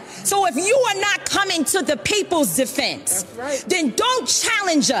 So if you are not coming to the people's defense, then don't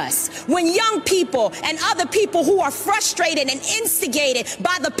challenge us when young people and other people who are frustrated and instigated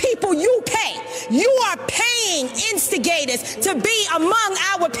by the people you pay. You are paying instigators to be among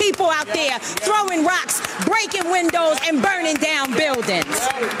our people out there throwing rocks, breaking windows, and burning down buildings.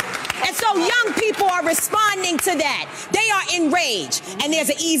 And so young people are responding to that. They are enraged, and there's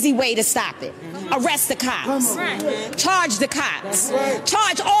an easy way to stop it. Arrest the cops. Charge the cops.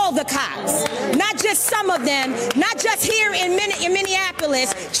 Charge all the cops. Not just some of them, not just here in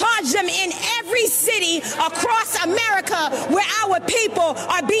Minneapolis. Charge them in every city across America where our people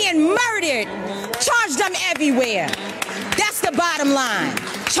are being murdered. Charge them everywhere. That's the bottom line.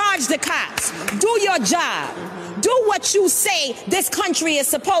 Charge the cops. Do your job. Do what you say this country is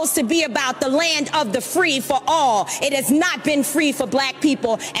supposed to be about, the land of the free for all. It has not been free for black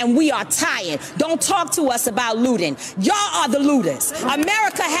people, and we are tired. Don't talk to us about looting. Y'all are the looters.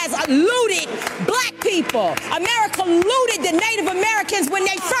 America has looted black people. America looted the Native Americans when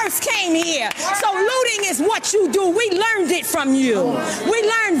they first came here. So looting is what you do. We learned it from you. We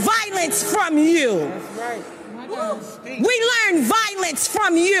learned violence from you. We learned violence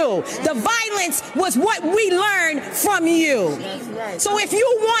from you. The violence was what we learned from you. So if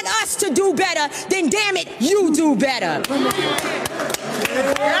you want us to do better, then damn it, you do better.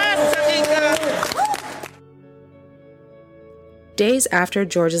 Days after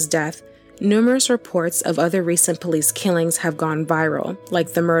George's death, numerous reports of other recent police killings have gone viral,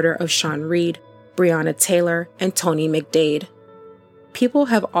 like the murder of Sean Reed, Breonna Taylor, and Tony McDade. People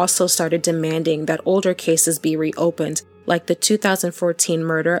have also started demanding that older cases be reopened, like the 2014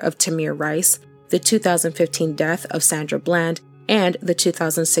 murder of Tamir Rice, the 2015 death of Sandra Bland, and the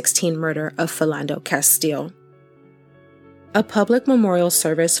 2016 murder of Philando Castile. A public memorial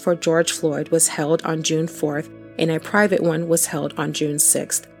service for George Floyd was held on June 4th, and a private one was held on June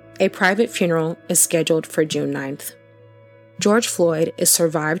 6th. A private funeral is scheduled for June 9th. George Floyd is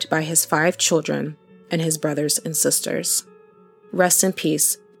survived by his 5 children and his brothers and sisters. Rest in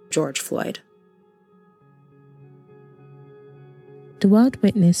peace, George Floyd. The world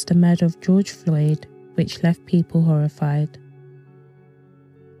witnessed the murder of George Floyd, which left people horrified.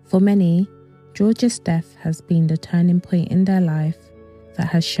 For many, George's death has been the turning point in their life that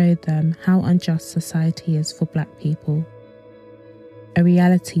has showed them how unjust society is for black people, a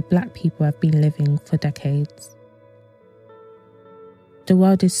reality black people have been living for decades. The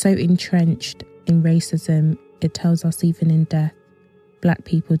world is so entrenched in racism, it tells us even in death, black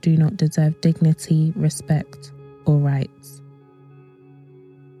people do not deserve dignity, respect, or rights.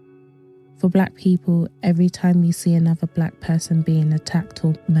 For black people, every time we see another black person being attacked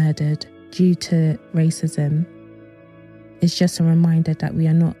or murdered due to racism, it's just a reminder that we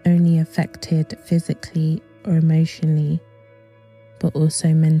are not only affected physically or emotionally, but also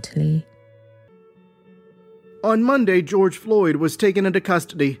mentally. On Monday, George Floyd was taken into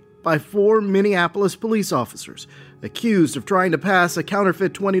custody by 4 Minneapolis police officers accused of trying to pass a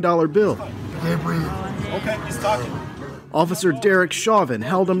counterfeit $20 bill. Okay, he's talking. Officer Derek Chauvin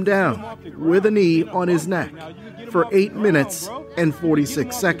held him down with a knee on his neck for 8 minutes and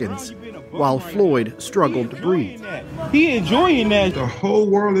 46 seconds while Floyd struggled to breathe. He enjoying that. The whole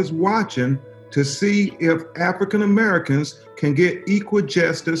world is watching to see if African Americans can get equal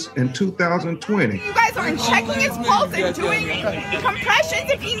justice in 2020. You guys aren't checking his pulse and doing compressions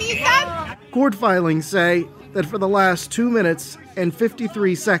if he needs that? Court filings say that for the last 2 minutes and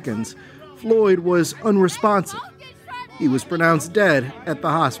 53 seconds, Floyd was unresponsive. He was pronounced dead at the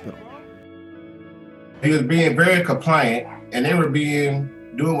hospital. He was being very compliant, and they were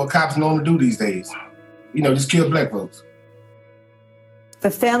doing what cops normally do these days. You know, just kill black folks. The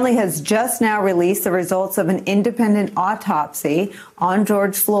family has just now released the results of an independent autopsy on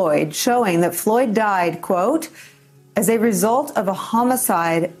George Floyd, showing that Floyd died, quote, as a result of a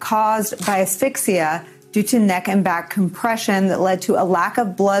homicide caused by asphyxia due to neck and back compression that led to a lack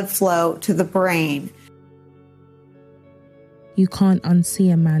of blood flow to the brain. You can't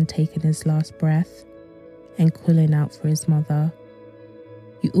unsee a man taking his last breath and calling out for his mother.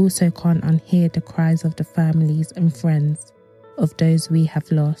 You also can't unhear the cries of the families and friends of those we have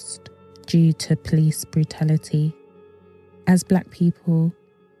lost due to police brutality. As Black people,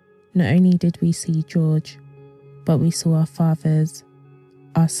 not only did we see George, but we saw our fathers,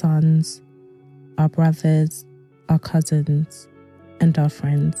 our sons, our brothers, our cousins, and our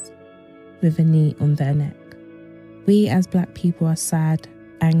friends with a knee on their neck. We as Black people are sad,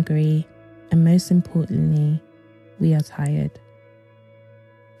 angry, and most importantly, we are tired.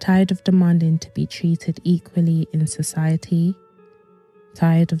 Tired of demanding to be treated equally in society.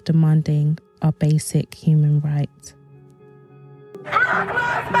 Tired of demanding our basic human rights.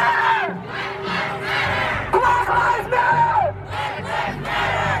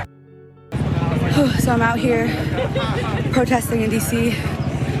 So I'm out here protesting in DC.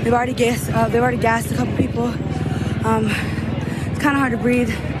 They've already gassed a couple people. It's kind of hard to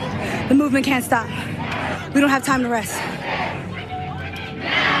breathe. The movement can't stop. We don't have time to rest.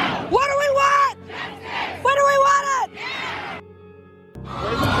 What do we want? What do we want it?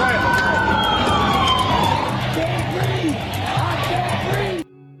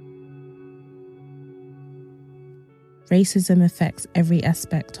 Racism affects every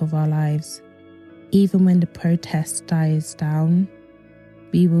aspect of our lives. Even when the protest dies down,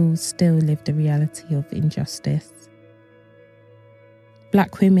 we will still live the reality of injustice.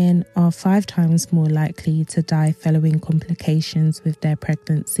 Black women are 5 times more likely to die following complications with their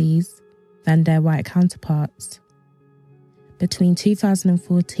pregnancies than their white counterparts. Between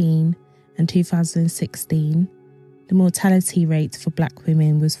 2014 and 2016, the mortality rate for Black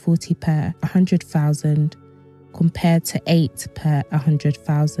women was 40 per 100,000 compared to 8 per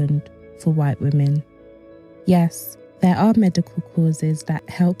 100,000 for white women. Yes, there are medical causes that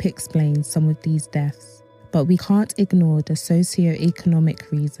help explain some of these deaths, but we can't ignore the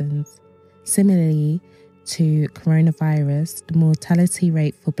socio-economic reasons. Similarly to coronavirus, the mortality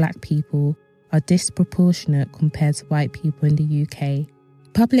rate for Black people are disproportionate compared to white people in the UK.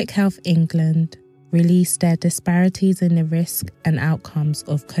 Public Health England released their disparities in the risk and outcomes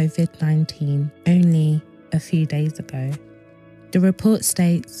of COVID-19 only a few days ago. The report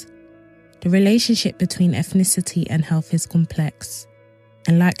states, the relationship between ethnicity and health is complex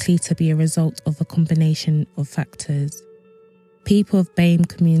and likely to be a result of a combination of factors. People of BAME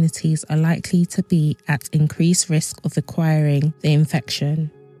communities are likely to be at increased risk of acquiring the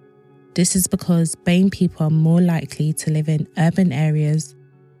infection. This is because BAME people are more likely to live in urban areas,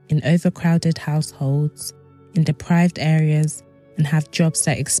 in overcrowded households, in deprived areas, and have jobs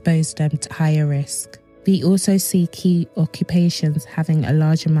that expose them to higher risk. We also see key occupations having a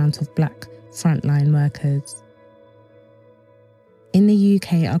large amount of Black frontline workers. In the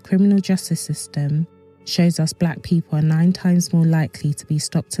UK, our criminal justice system shows us Black people are 9 times more likely to be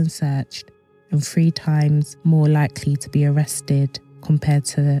stopped and searched and 3 times more likely to be arrested compared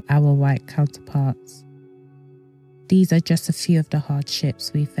to our white counterparts. These are just a few of the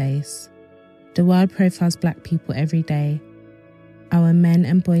hardships we face. The world profiles Black people every day. Our men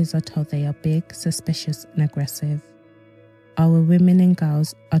and boys are told they are big, suspicious, and aggressive. Our women and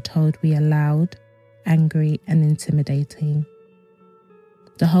girls are told we are loud, angry, and intimidating.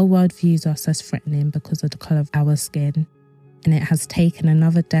 The whole world views us as threatening because of the colour of our skin, and it has taken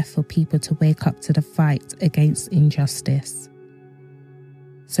another death for people to wake up to the fight against injustice.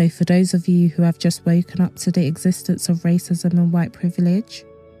 So for those of you who have just woken up to the existence of racism and white privilege,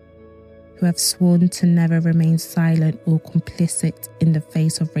 who have sworn to never remain silent or complicit in the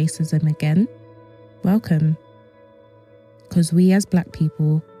face of racism again, welcome. Because we as Black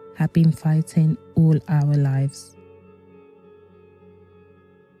people have been fighting all our lives.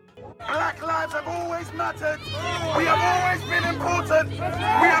 Black lives have always mattered. We have always been important. We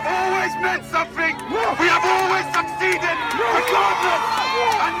have always meant something. We have always succeeded, regardless.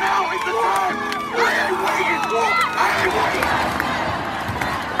 And now is the time. I ain't waiting. I ain't waiting.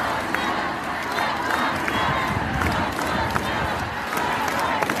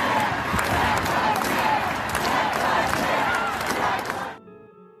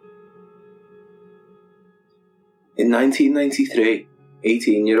 In 1993,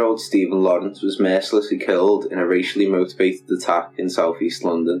 18-year-old Stephen Lawrence was mercilessly killed in a racially motivated attack in southeast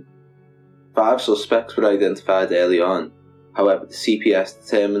London. 5 suspects were identified early on, however the CPS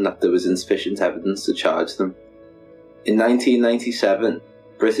determined that there was insufficient evidence to charge them. In 1997,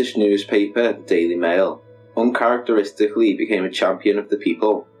 British newspaper The Daily Mail uncharacteristically became a champion of the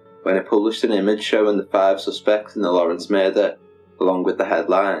people when it published an image showing the 5 suspects in the Lawrence murder, along with the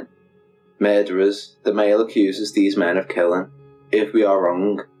headline, "Murderers, the Mail accuses these men of killing. If we are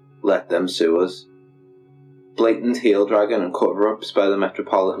wrong, let them sue us." Blatant heel-dragging and cover-ups by the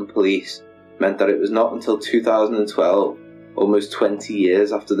Metropolitan Police meant that it was not until 2012, almost 20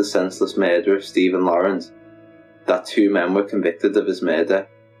 years after the senseless murder of Stephen Lawrence, that 2 men were convicted of his murder.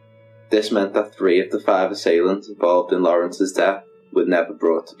 This meant that 3 of the 5 assailants involved in Lawrence's death were never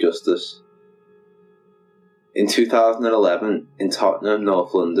brought to justice. In 2011, in Tottenham,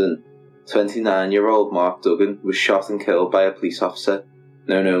 North London, 29-year-old Mark Duggan was shot and killed by a police officer,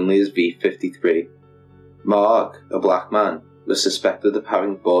 known only as V53. Mark, a black man, was suspected of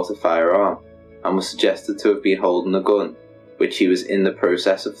having bought a firearm and was suggested to have been holding a gun, which he was in the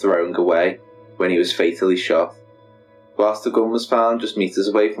process of throwing away when he was fatally shot. Whilst the gun was found just metres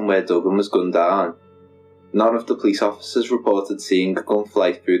away from where Duggan was gunned down, none of the police officers reported seeing a gun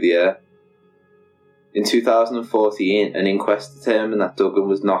fly through the air. In 2014, an inquest determined that Duggan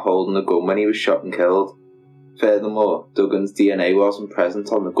was not holding a gun when he was shot and killed. Furthermore, Duggan's DNA wasn't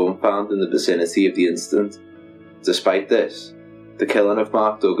present on the gun found in the vicinity of the incident. Despite this, the killing of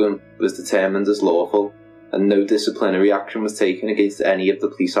Mark Duggan was determined as lawful, and no disciplinary action was taken against any of the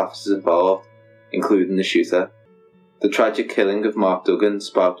police officers involved, including the shooter. The tragic killing of Mark Duggan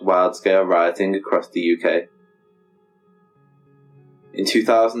sparked wide-scale rioting across the UK. In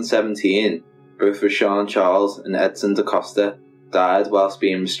 2017, both Rashawn Charles and Edson DaCosta died whilst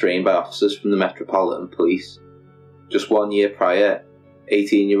being restrained by officers from the Metropolitan Police. Just 1 year prior,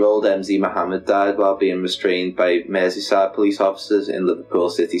 18-year-old MZ Mohammed died while being restrained by Merseyside police officers in Liverpool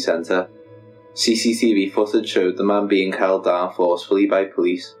city centre. CCTV footage showed the man being held down forcefully by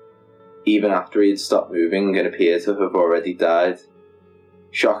police, even after he had stopped moving and appeared to have already died.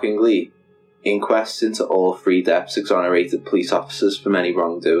 Shockingly, inquests into all 3 deaths exonerated police officers from any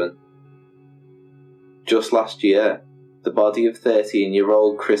wrongdoing. Just last year, the body of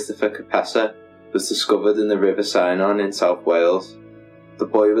 13-year-old Christopher Capessa was discovered in the River Cynon in South Wales. The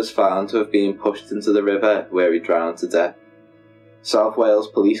boy was found to have been pushed into the river where he drowned to death. South Wales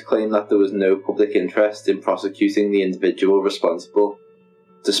police claimed that there was no public interest in prosecuting the individual responsible,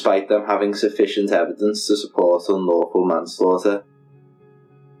 despite them having sufficient evidence to support unlawful manslaughter.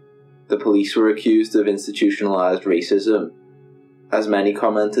 The police were accused of institutionalised racism, as many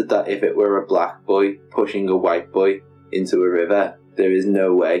commented that if it were a black boy pushing a white boy into a river, there is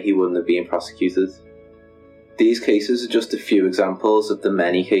no way he wouldn't have been prosecuted. These cases are just a few examples of the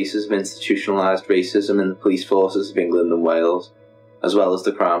many cases of institutionalised racism in the police forces of England and Wales, as well as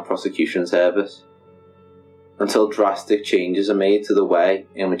the Crown Prosecution Service. Until drastic changes are made to the way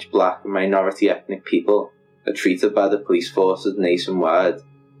in which black and minority ethnic people are treated by the police forces nationwide,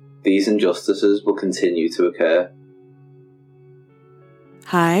 these injustices will continue to occur.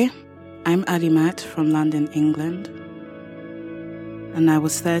 Hi, I'm Alimat from London, England, and I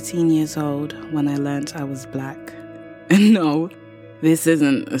was 13 years old when I learnt I was black. And no, this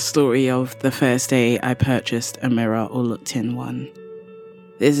isn't a story of the first day I purchased a mirror or looked in one.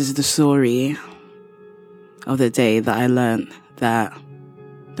 This is the story of the day that I learnt that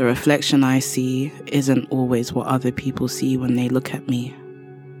the reflection I see isn't always what other people see when they look at me.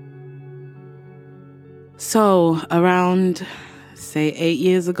 So, around, say, 8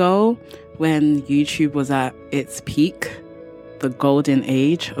 years ago, when YouTube was at its peak, the golden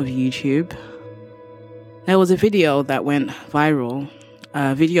age of YouTube, there was a video that went viral,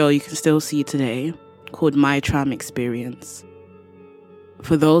 a video you can still see today, called My Tram Experience.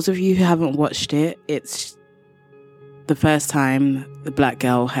 For those of you who haven't watched it, it's the first time the black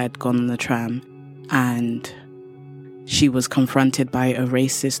girl had gone on the tram and she was confronted by a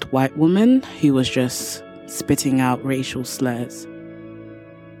racist white woman who was just spitting out racial slurs.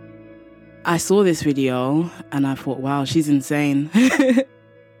 I saw this video and I thought, wow, she's insane.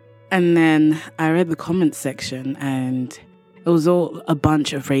 And then I read the comments section and it was all a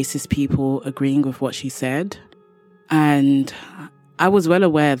bunch of racist people agreeing with what she said. And I was well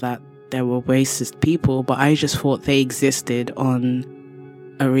aware that there were racist people, but I just thought they existed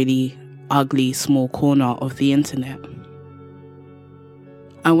on a really ugly small corner of the internet.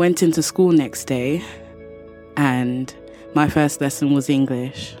 I went into school next day and my first lesson was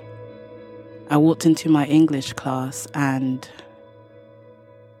English. I walked into my English class and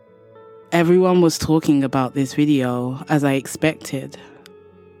everyone was talking about this video as I expected.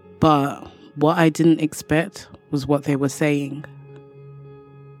 But what I didn't expect was what they were saying.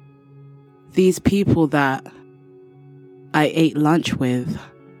 These people that I ate lunch with,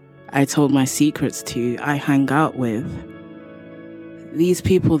 I told my secrets to, I hang out with, these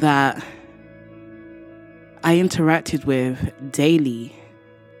people that I interacted with daily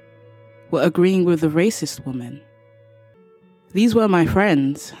were agreeing with the racist woman. These were my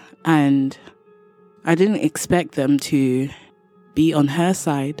friends, and I didn't expect them to be on her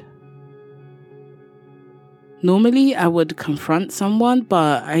side. Normally, I would confront someone,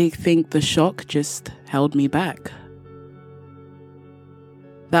 but I think the shock just held me back.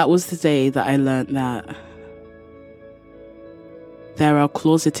 That was the day that I learned that there are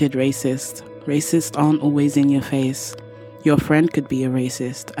closeted racists. Racists aren't always in your face. Your friend could be a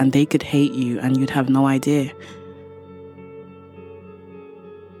racist, and they could hate you, and you'd have no idea.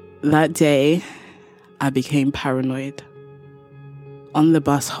 That day, I became paranoid. On the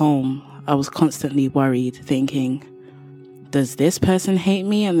bus home, I was constantly worried, thinking, does this person hate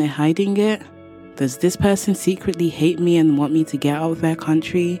me and they're hiding it? Does this person secretly hate me and want me to get out of their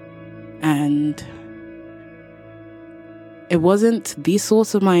country? And it wasn't the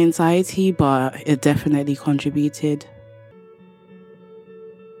source of my anxiety, but it definitely contributed.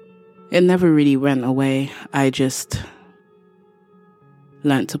 It never really went away. I just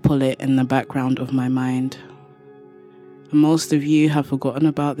learned to pull it in the background of my mind. Most of you have forgotten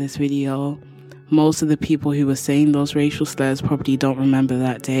about this video. Most of the people who were saying those racial slurs probably don't remember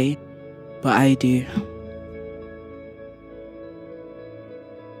that day, but I do.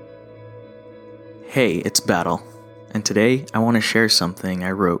 Hey, it's Battle, and today I want to share something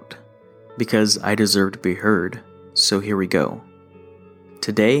I wrote, because I deserve to be heard, so here we go.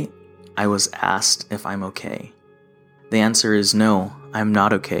 Today, I was asked if I'm okay. The answer is no, I'm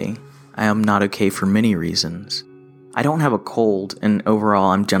not okay. I am not okay for many reasons. I don't have a cold, and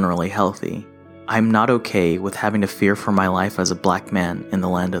overall I'm generally healthy. I'm not okay with having to fear for my life as a black man in the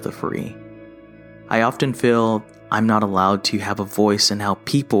land of the free. I often feel I'm not allowed to have a voice in how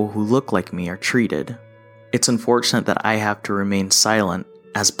people who look like me are treated. It's unfortunate that I have to remain silent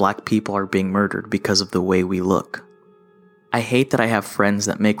as black people are being murdered because of the way we look. I hate that I have friends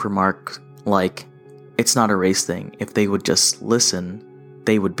that make remarks like, it's not a race thing, if they would just listen,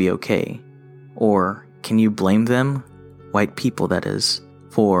 they would be okay. Or, can you blame them, white people that is,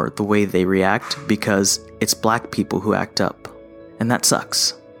 for the way they react because it's black people who act up? And that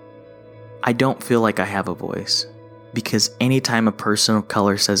sucks. I don't feel like I have a voice, because anytime a person of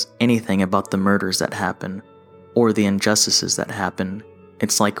color says anything about the murders that happen, or the injustices that happen,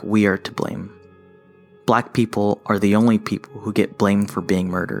 it's like we are to blame. Black people are the only people who get blamed for being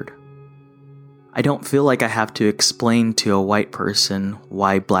murdered. I don't feel like I have to explain to a white person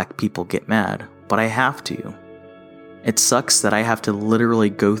why black people get mad, but I have to. It sucks that I have to literally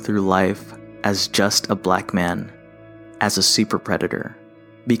go through life as just a black man, as a super predator.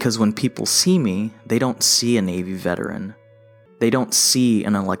 Because when people see me, they don't see a Navy veteran. They don't see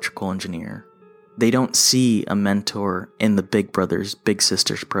an electrical engineer. They don't see a mentor in the Big Brothers Big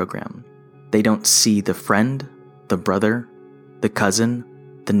Sisters program. They don't see the friend, the brother, the cousin,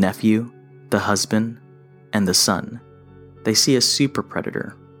 the nephew, the husband, and the son. They see a super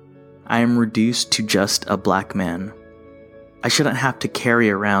predator. I am reduced to just a black man. I shouldn't have to carry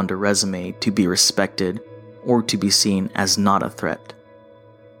around a resume to be respected or to be seen as not a threat.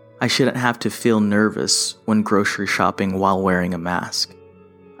 I shouldn't have to feel nervous when grocery shopping while wearing a mask.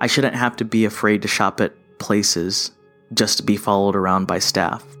 I shouldn't have to be afraid to shop at places just to be followed around by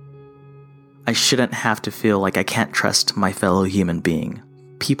staff. I shouldn't have to feel like I can't trust my fellow human being.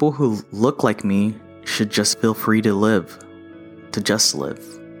 People who look like me should just feel free to live, to just live.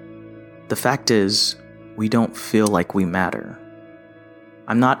 The fact is, we don't feel like we matter.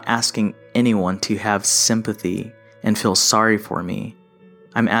 I'm not asking anyone to have sympathy and feel sorry for me.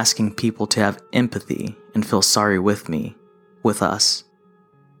 I'm asking people to have empathy and feel sorry with me, with us.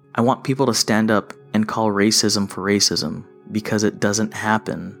 I want people to stand up and call racism for racism because it doesn't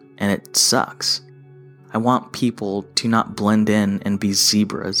happen and it sucks. I want people to not blend in and be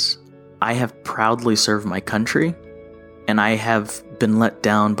zebras. I have proudly served my country, and I have been let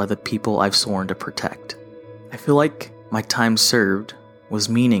down by the people I've sworn to protect. I feel like my time served was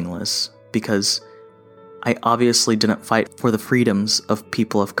meaningless because I obviously didn't fight for the freedoms of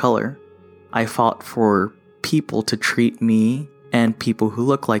people of color. I fought for people to treat me and people who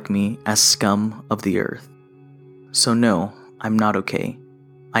look like me as scum of the earth. So no, I'm not okay.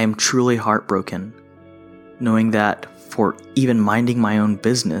 I am truly heartbroken, knowing that for even minding my own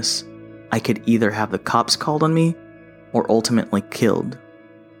business, I could either have the cops called on me or ultimately killed.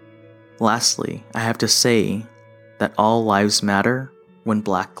 Lastly, I have to say that all lives matter when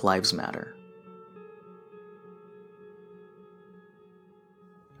Black Lives Matter.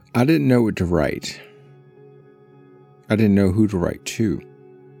 I didn't know what to write. I didn't know who to write to.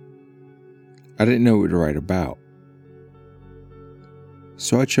 I didn't know what to write about.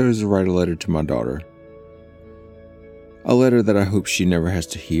 So I chose to write a letter to my daughter. A letter that I hope she never has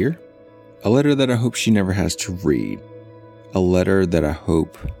to hear. A letter that I hope she never has to read. A letter that I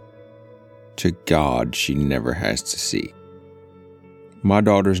hope to God she never has to see. My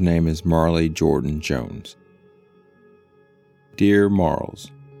daughter's name is Marley Jordan Jones. Dear Marls,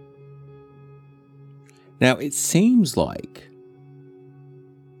 now it seems like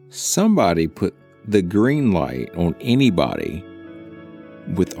somebody put the green light on anybody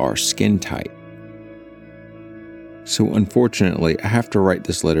with our skin type. So unfortunately, I have to write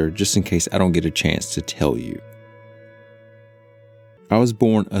this letter just in case I don't get a chance to tell you. I was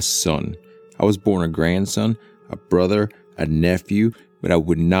born a son. I was born a grandson, a brother, a nephew, but I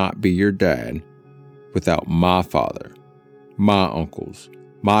would not be your dad without my father, my uncles,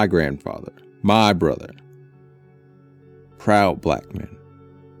 my grandfather, my brother. Proud black men.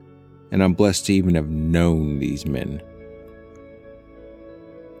 And I'm blessed to even have known these men,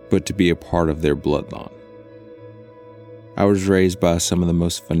 but to be a part of their bloodline. I was raised by some of the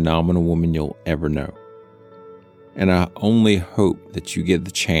most phenomenal women you'll ever know. And I only hope that you get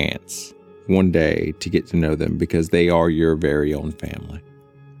the chance one day to get to know them, because they are your very own family.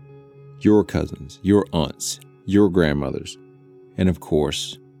 Your cousins, your aunts, your grandmothers, and of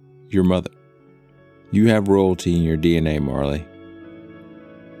course, your mother. You have royalty in your DNA, Marley.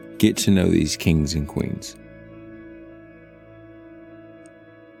 Get to know these kings and queens.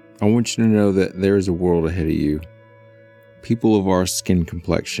 I want you to know that there is a world ahead of you. People of our skin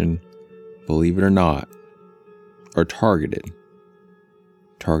complexion, believe it or not, are targeted.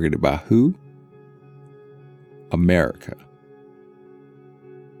 Targeted by who? America.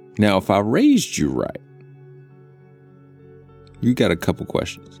 Now, if I raised you right, you got a couple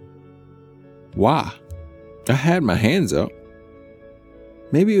questions. Why? I had my hands up.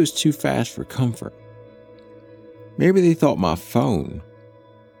 Maybe it was too fast for comfort. Maybe they thought my phone,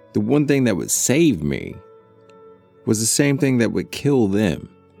 the one thing that would save me, was the same thing that would kill them.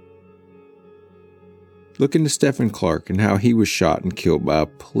 Look into Stephen Clark and how he was shot and killed by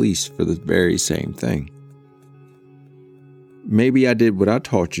police for the very same thing. Maybe I did what I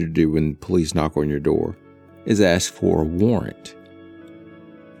taught you to do when police knock on your door, is ask for a warrant.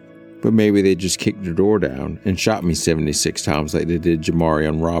 But maybe they just kicked the door down and shot me 76 times like they did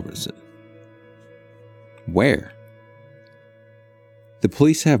Jamarion Robinson. Where? The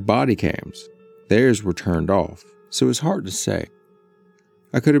police have body cams. Theirs were turned off, so it's hard to say.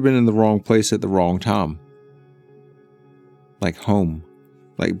 I could have been in the wrong place at the wrong time. Like home,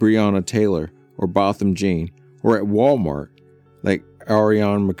 like Breonna Taylor or Botham Jean, or at Walmart, like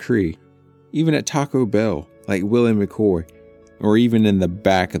Ariane McCree, even at Taco Bell, like Willie McCoy, or even in the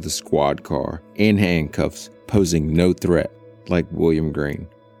back of the squad car, in handcuffs, posing no threat, like William Green.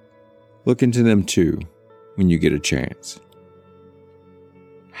 Look into them too, when you get a chance.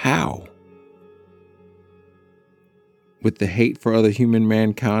 How? With the hate for other human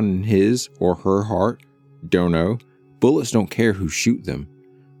mankind in his or her heart? Don't know. Bullets don't care who shoot them,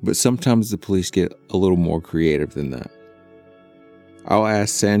 but sometimes the police get a little more creative than that. I'll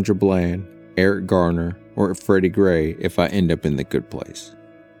ask Sandra Bland, Eric Garner, or Freddie Gray if I end up in the good place.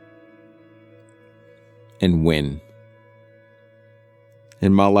 And when.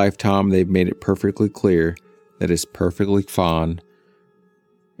 In my lifetime, they've made it perfectly clear that it's perfectly fine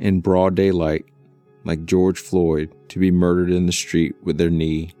in broad daylight, like George Floyd, to be murdered in the street with their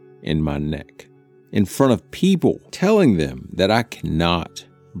knee in my neck, in front of people, telling them that I cannot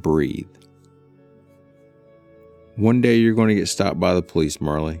breathe. One day you're going to get stopped by the police,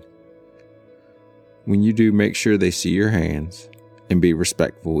 Marley. When you do, make sure they see your hands and be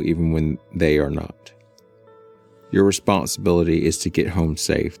respectful even when they are not. Your responsibility is to get home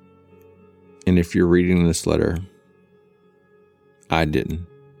safe. And if you're reading this letter, I didn't.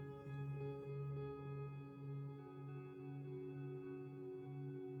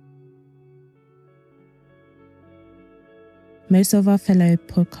 Most of our fellow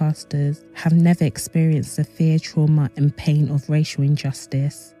podcasters have never experienced the fear, trauma, and pain of racial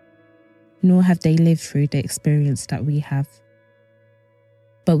injustice, nor have they lived through the experience that we have.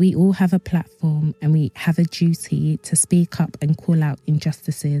 But we all have a platform and we have a duty to speak up and call out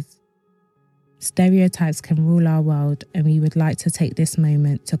injustices. Stereotypes can rule our world, and we would like to take this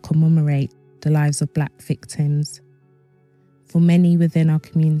moment to commemorate the lives of Black victims. For many within our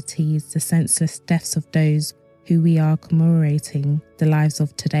communities, the senseless deaths of those who we are commemorating the lives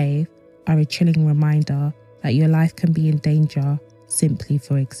of today are a chilling reminder that your life can be in danger simply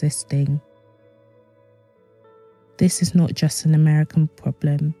for existing. This is not just an American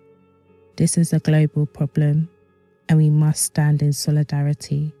problem. This is a global problem, and we must stand in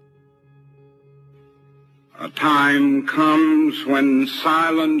solidarity. A time comes when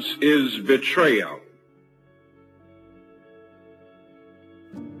silence is betrayal.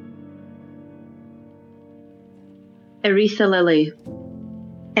 Aretha Lilly,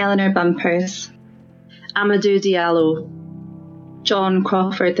 Eleanor Bumpers, Amadou Diallo, John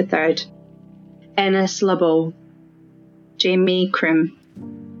Crawford III, Ennis LeBeau, Jamie Krim,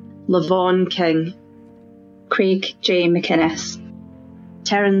 Lavon King, Craig J. McInnes,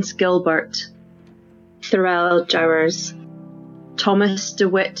 Terence Gilbert, Thurell Jowers, Thomas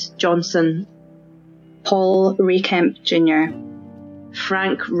DeWitt Johnson, Paul Rekemp Jr.,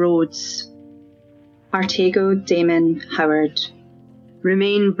 Frank Rhodes, Artego Damon Howard.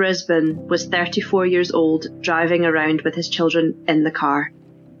 Romain Brisbane was 34 years old, driving around with his children in the car.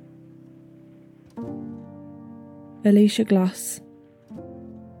 Alicia Glass,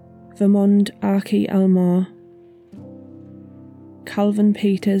 Vermond Archie Elmore, Calvin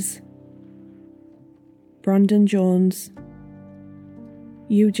Peters, Brandon Jones,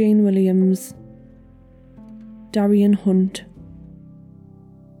 Eugene Williams, Darian Hunt,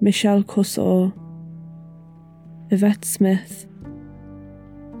 Michelle Cussaw, Yvette Smith,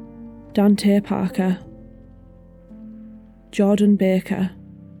 Dante Parker, Jordan Baker,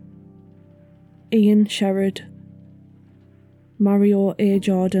 Ian Sherrod, Mario A.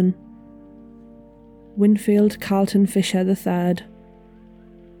 Jordan, Winfield Carlton Fisher III,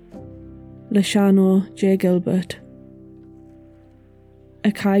 Lashano J. Gilbert.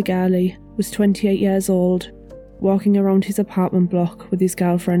 Akai Gali was 28 years old, walking around his apartment block with his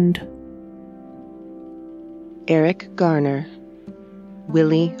girlfriend. Eric Garner,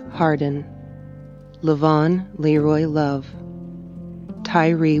 Willie Harden, Levon Leroy Love,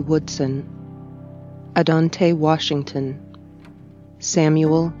 Tyree Woodson, Adante Washington,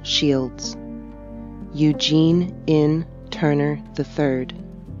 Samuel Shields, Eugene N. Turner III,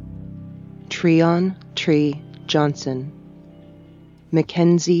 Treon Tree Johnson,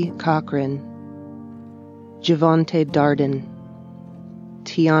 Mackenzie Cochran, Javonte Darden,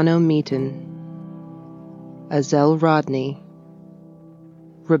 Tiano Meaton, Azelle Rodney,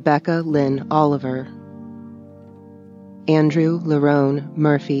 Rebecca Lynn Oliver, Andrew Lerone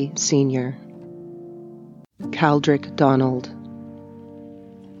Murphy Sr., Caldrick Donald.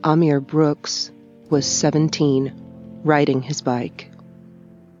 Amir Brooks was 17, riding his bike.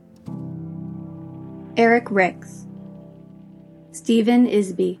 Eric Ricks, Stephen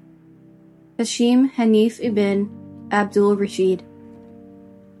Isby, Hashim Hanif Ibn Abdul Rashid,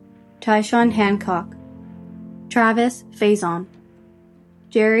 Tyshawn Hancock, Travis Faison,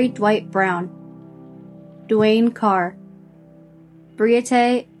 Jerry Dwight Brown, Dwayne Carr,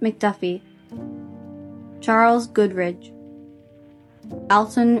 Briate McDuffie, Charles Goodridge,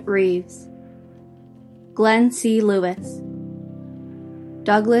 Alton Reeves, Glenn C. Lewis,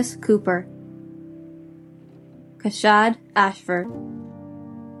 Douglas Cooper, Kashad Ashford,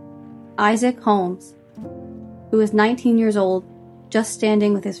 Isaac Holmes, who was 19 years old, just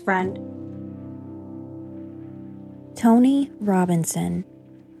standing with his friend. Tony Robinson,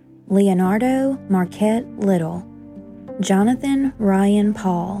 Leonardo Marquette Little, Jonathan Ryan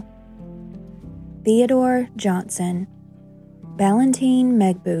Paul, Theodore Johnson, Valentine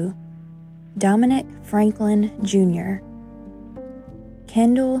Megbu, Dominic Franklin Jr.,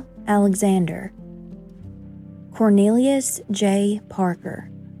 Kendall Alexander, Cornelius J. Parker,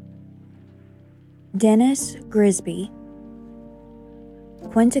 Dennis Grisby,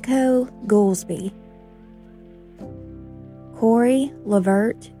 Quintico Goolsby, Corey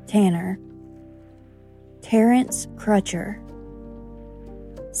Levert Tanner, Terrence Crutcher,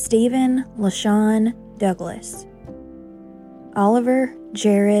 Stephen LaShawn Douglas, Oliver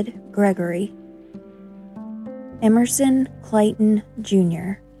Jared Gregory, Emerson Clayton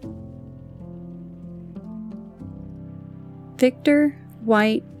Jr., Victor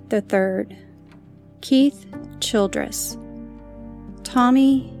White III, Keith Childress,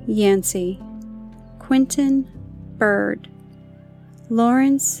 Tommy Yancey, Quentin Bird,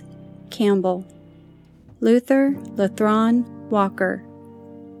 Lawrence Campbell, Luther Lathron Walker,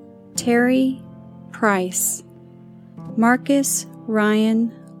 Terry Price, Marcus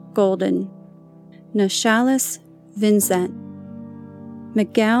Ryan Golden, Nashalis Vincent,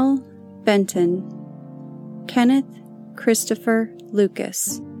 Miguel Benton, Kenneth Christopher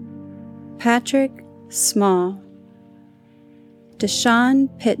Lucas, Patrick Small. Deshaun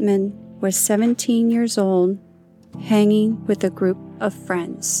Pittman was 17 years old, hanging with a group of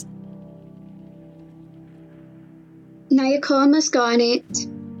friends. Niacormus Garnett,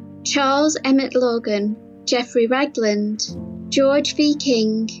 Charles Emmett Logan, Jeffrey Ragland, George V.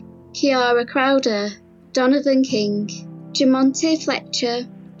 King, Kiara Crowder, Donovan King, Jamonte Fletcher,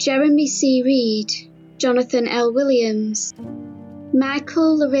 Jeremy C. Reed, Jonathan L. Williams,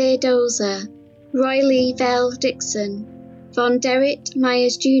 Michael LeRae Dozer, Roy Lee Vell Dixon, Von Derrick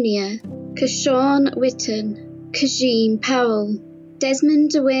Myers Jr., Kashawn Witten, Kajim Powell. Desmond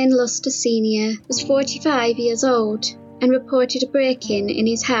Dwayne Luster Sr. was 45 years old and reported a break-in in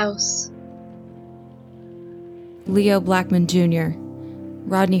his house. Leo Blackman Jr.,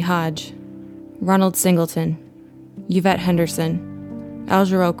 Rodney Hodge, Ronald Singleton, Yvette Henderson,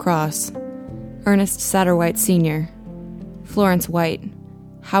 Algero Cross, Ernest Satterwhite Sr., Florence White,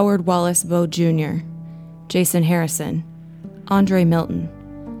 Howard Wallace Bowe Jr., Jason Harrison, Andre Milton,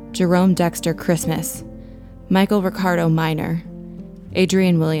 Jerome Dexter Christmas, Michael Ricardo Minor,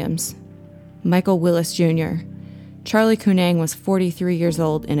 Adrian Williams, Michael Willis Jr. Charlie Cunang was 43 years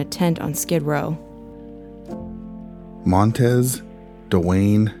old in a tent on Skid Row. Montez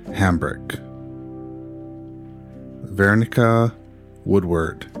Dwayne Hambrick, Veronica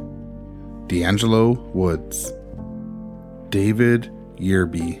Woodward, D'Angelo Woods, David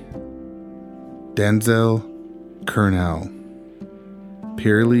Yearby, Denzel Kernell,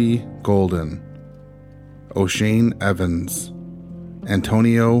 Pearlie Golden, O'Shane Evans,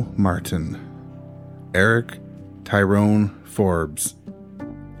 Antonio Martin, Eric Tyrone Forbes,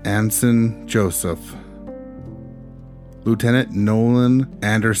 Anson Joseph. Lieutenant Nolan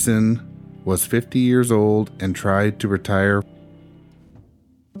Anderson was 50 years old and tried to retire.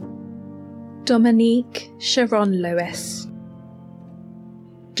 Dominique Sharon Lewis,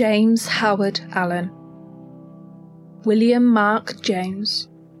 James Howard Allen, William Mark Jones,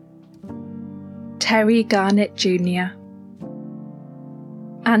 Terry Garnett Jr.,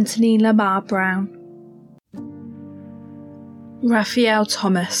 Anthony Lamar Brown, Raphael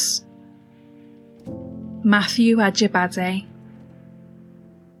Thomas, Matthew Ajibade,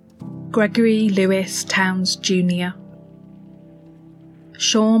 Gregory Lewis Towns Jr.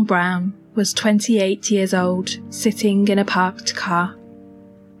 Sean Brown was 28 years old, sitting in a parked car.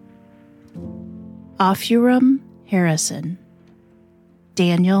 Ophuram Harrison,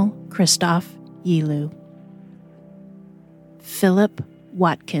 Daniel Christoph Yilu, Philip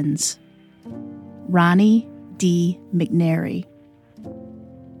Watkins, Ronnie D. McNary,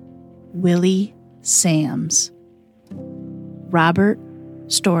 Willie Sams, Robert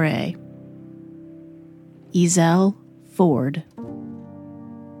Storey, Ezel Ford,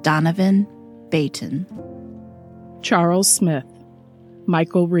 Donovan Bayton, Charles Smith,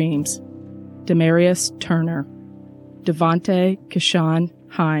 Michael Reams, Demarius Turner, Devontae Kashawn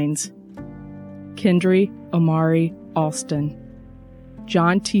Hines, Kendry Omari Alston.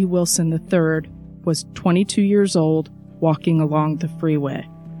 John T. Wilson III was 22 years old walking along the freeway.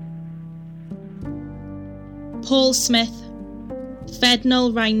 Paul Smith,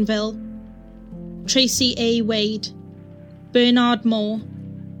 Fednal Reinville, Tracy A. Wade, Bernard Moore,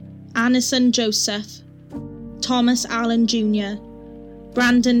 Anison Joseph, Thomas Allen Jr.,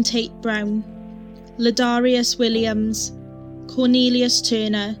 Brandon Tate Brown, Ladarius Williams, Cornelius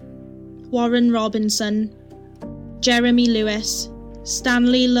Turner, Warren Robinson, Jeremy Lewis,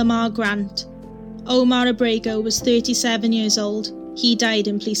 Stanley Lamar Grant. Omar Abrego was 37 years old. He died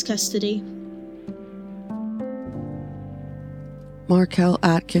in police custody. Markel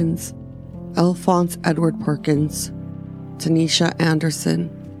Atkins, Alphonse Edward Perkins, Tanisha Anderson,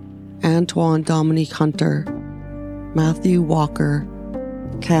 Antoine Dominique Hunter, Matthew Walker,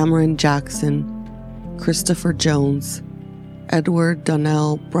 Cameron Jackson, Christopher Jones, Edward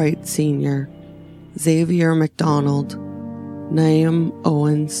Donnell Bright Sr., Xavier McDonald, Naeem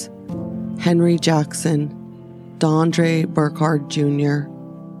Owens, Henry Jackson, Dondre Burkhardt Jr.,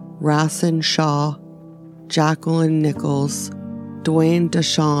 Racine Shaw, Jacqueline Nichols, Dwayne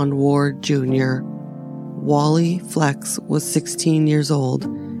Deshawn Ward Jr. Wally Flex was 16 years old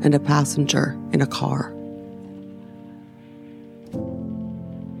and a passenger in a car.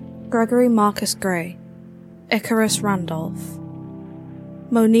 Gregory Marcus Gray, Icarus Randolph,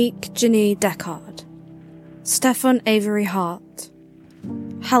 Monique Ginny Deckard, Stefan Avery Hart,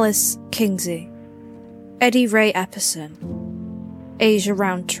 Hallis Kingsey, Eddie Ray Epperson, Asia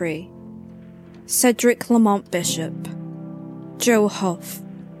Roundtree, Cedric Lamont Bishop, Joe Huff,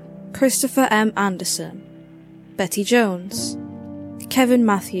 Christopher M. Anderson, Betty Jones, Kevin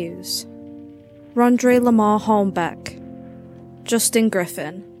Matthews, Rondre Lamar Hornbeck, Justin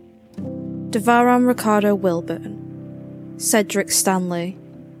Griffin, Devaron Ricardo Wilburn, Cedric Stanley,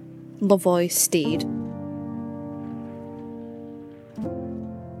 Lavoy Steed.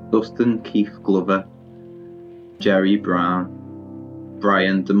 Dustin Keith Glover, Jerry Brown,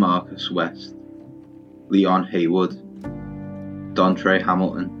 Brian DeMarcus West, Leon Haywood, Dontre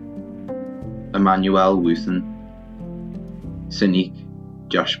Hamilton, Emmanuel Wooten, Sinique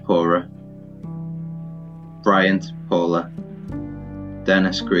Jashpura, Bryant Paula,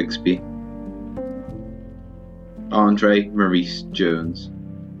 Dennis Grigsby, Andre Maurice Jones,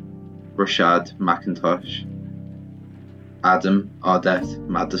 Rashad McIntosh, Adam Ardeth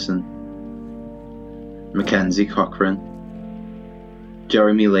Madison, Mackenzie Cochran.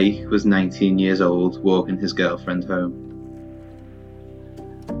 Jeremy Lake was 19 years old, walking his girlfriend home.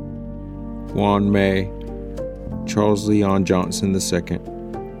 Juan May, Charles Leon Johnson II,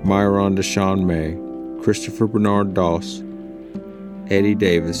 Myron Deshawn May, Christopher Bernard Doss, Eddie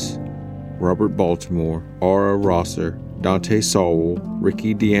Davis, Robert Baltimore, Ara Rosser, Dante Sowell,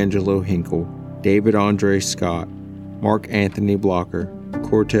 Ricky D'Angelo Hinkle, David Andre Scott, Mark Anthony Blocker,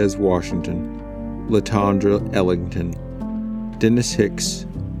 Cortez Washington, Latondra Ellington, Dennis Hicks,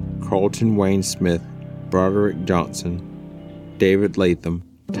 Carlton Wayne Smith, Broderick Johnson, David Latham,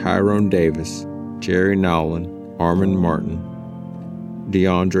 Tyrone Davis, Jerry Nowlin, Armand Martin,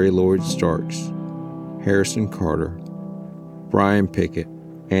 DeAndre Lloyd Starks, Harrison Carter, Brian Pickett,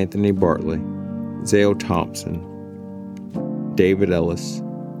 Anthony Bartley, Zale Thompson, David Ellis,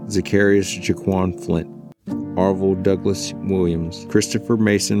 Zacharias Jaquan Flint, Arvil Douglas Williams, Christopher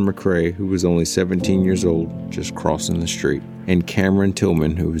Mason McCrae, who was only 17 years old, just crossing the street, and Cameron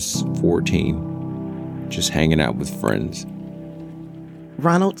Tillman, who was 14, just hanging out with friends.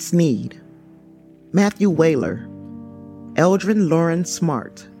 Ronald Sneed, Matthew Whaler, Eldrin Lauren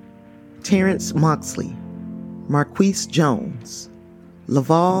Smart, Terrence Moxley, Marquise Jones,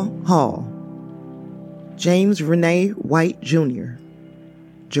 Laval Hall, James Renee White Jr.,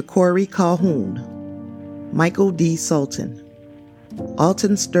 Ja'Cory Calhoun, Michael D. Sultan,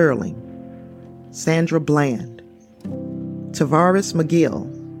 Alton Sterling, Sandra Bland, Tavares McGill,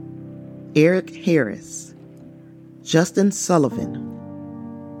 Eric Harris, Justin Sullivan.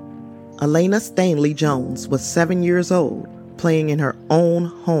 Elena Stanley Jones was 7 years old, playing in her own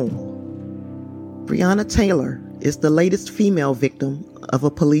home. Breonna Taylor is the latest female victim of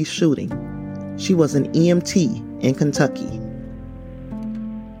a police shooting. She was an EMT in Kentucky.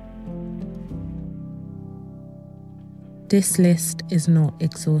 This list is not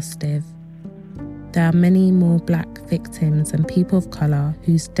exhaustive. There are many more black victims and people of colour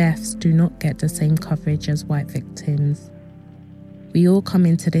whose deaths do not get the same coverage as white victims. We all come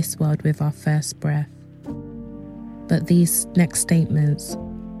into this world with our first breath. But these next statements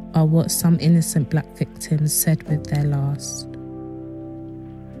are what some innocent black victims said with their last.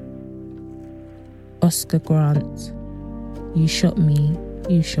 Oscar Grant, you shot me,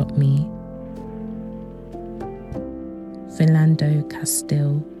 you shot me. Philando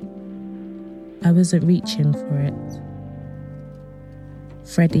Castile, I wasn't reaching for it.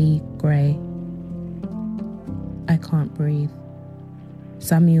 Freddie Gray, I can't breathe.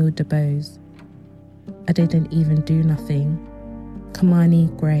 Samuel DeBose, I didn't even do nothing.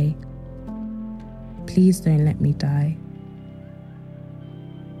 Kamani Gray, please don't let me die.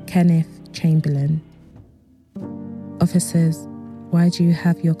 Kenneth Chamberlain, officers, why do you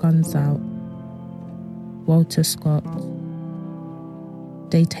have your guns out? Walter Scott,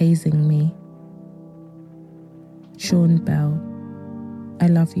 they tasing me. Sean Bell, I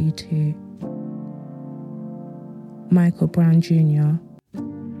love you too. Michael Brown Jr.,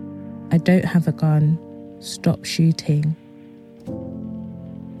 I don't have a gun, stop shooting.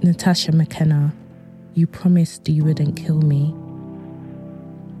 Natasha McKenna, you promised you wouldn't kill me.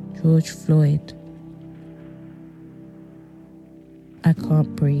 George Floyd, I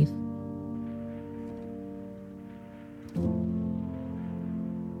can't breathe.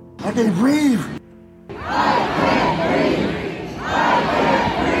 I can breathe.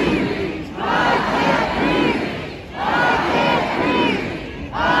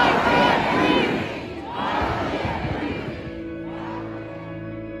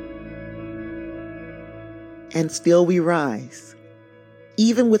 And still we rise.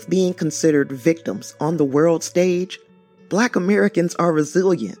 Even with being considered victims on the world stage, Black Americans are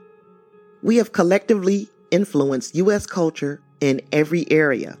resilient. We have collectively influenced U.S. culture in every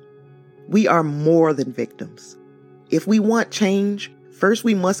area. We are more than victims. If we want change, first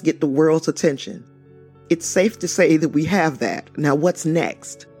we must get the world's attention. It's safe to say that we have that. Now what's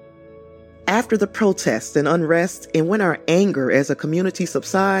next? After the protests and unrest, and when our anger as a community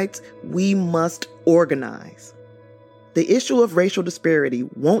subsides, we must organize. The issue of racial disparity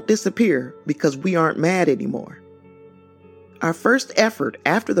won't disappear because we aren't mad anymore. Our first effort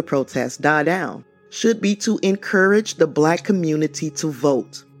after the protests die down should be to encourage the Black community to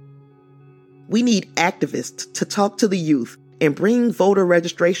vote. We need activists to talk to the youth and bring voter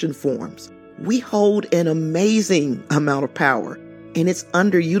registration forms. We hold an amazing amount of power, and it's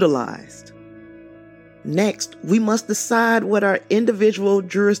underutilized. Next, we must decide what our individual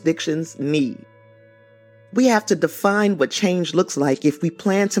jurisdictions need. We have to define what change looks like if we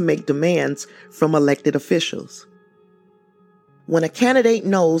plan to make demands from elected officials. When a candidate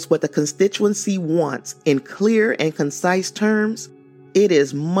knows what the constituency wants in clear and concise terms, it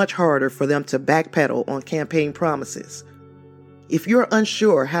is much harder for them to backpedal on campaign promises. If you're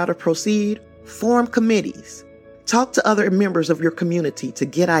unsure how to proceed, form committees. Talk to other members of your community to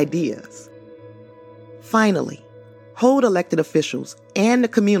get ideas. Finally, hold elected officials and the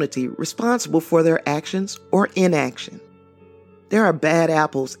community responsible for their actions or inaction. There are bad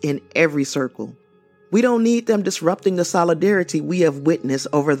apples in every circle. We don't need them disrupting the solidarity we have witnessed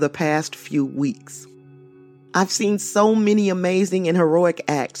over the past few weeks. I've seen so many amazing and heroic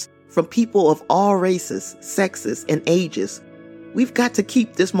acts from people of all races, sexes, and ages. We've got to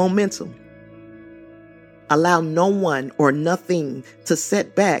keep this momentum. Allow no one or nothing to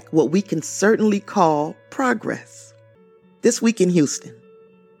set back what we can certainly call progress. This week in Houston,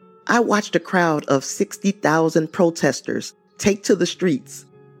 I watched a crowd of 60,000 protesters take to the streets.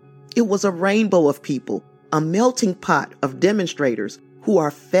 It was a rainbow of people, a melting pot of demonstrators who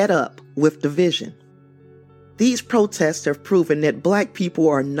are fed up with division. These protests have proven that Black people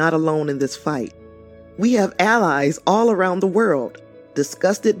are not alone in this fight. We have allies all around the world,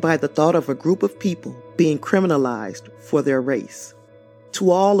 disgusted by the thought of a group of people being criminalized for their race.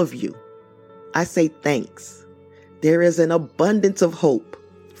 To all of you, I say thanks. There is an abundance of hope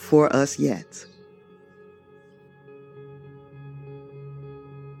for us yet.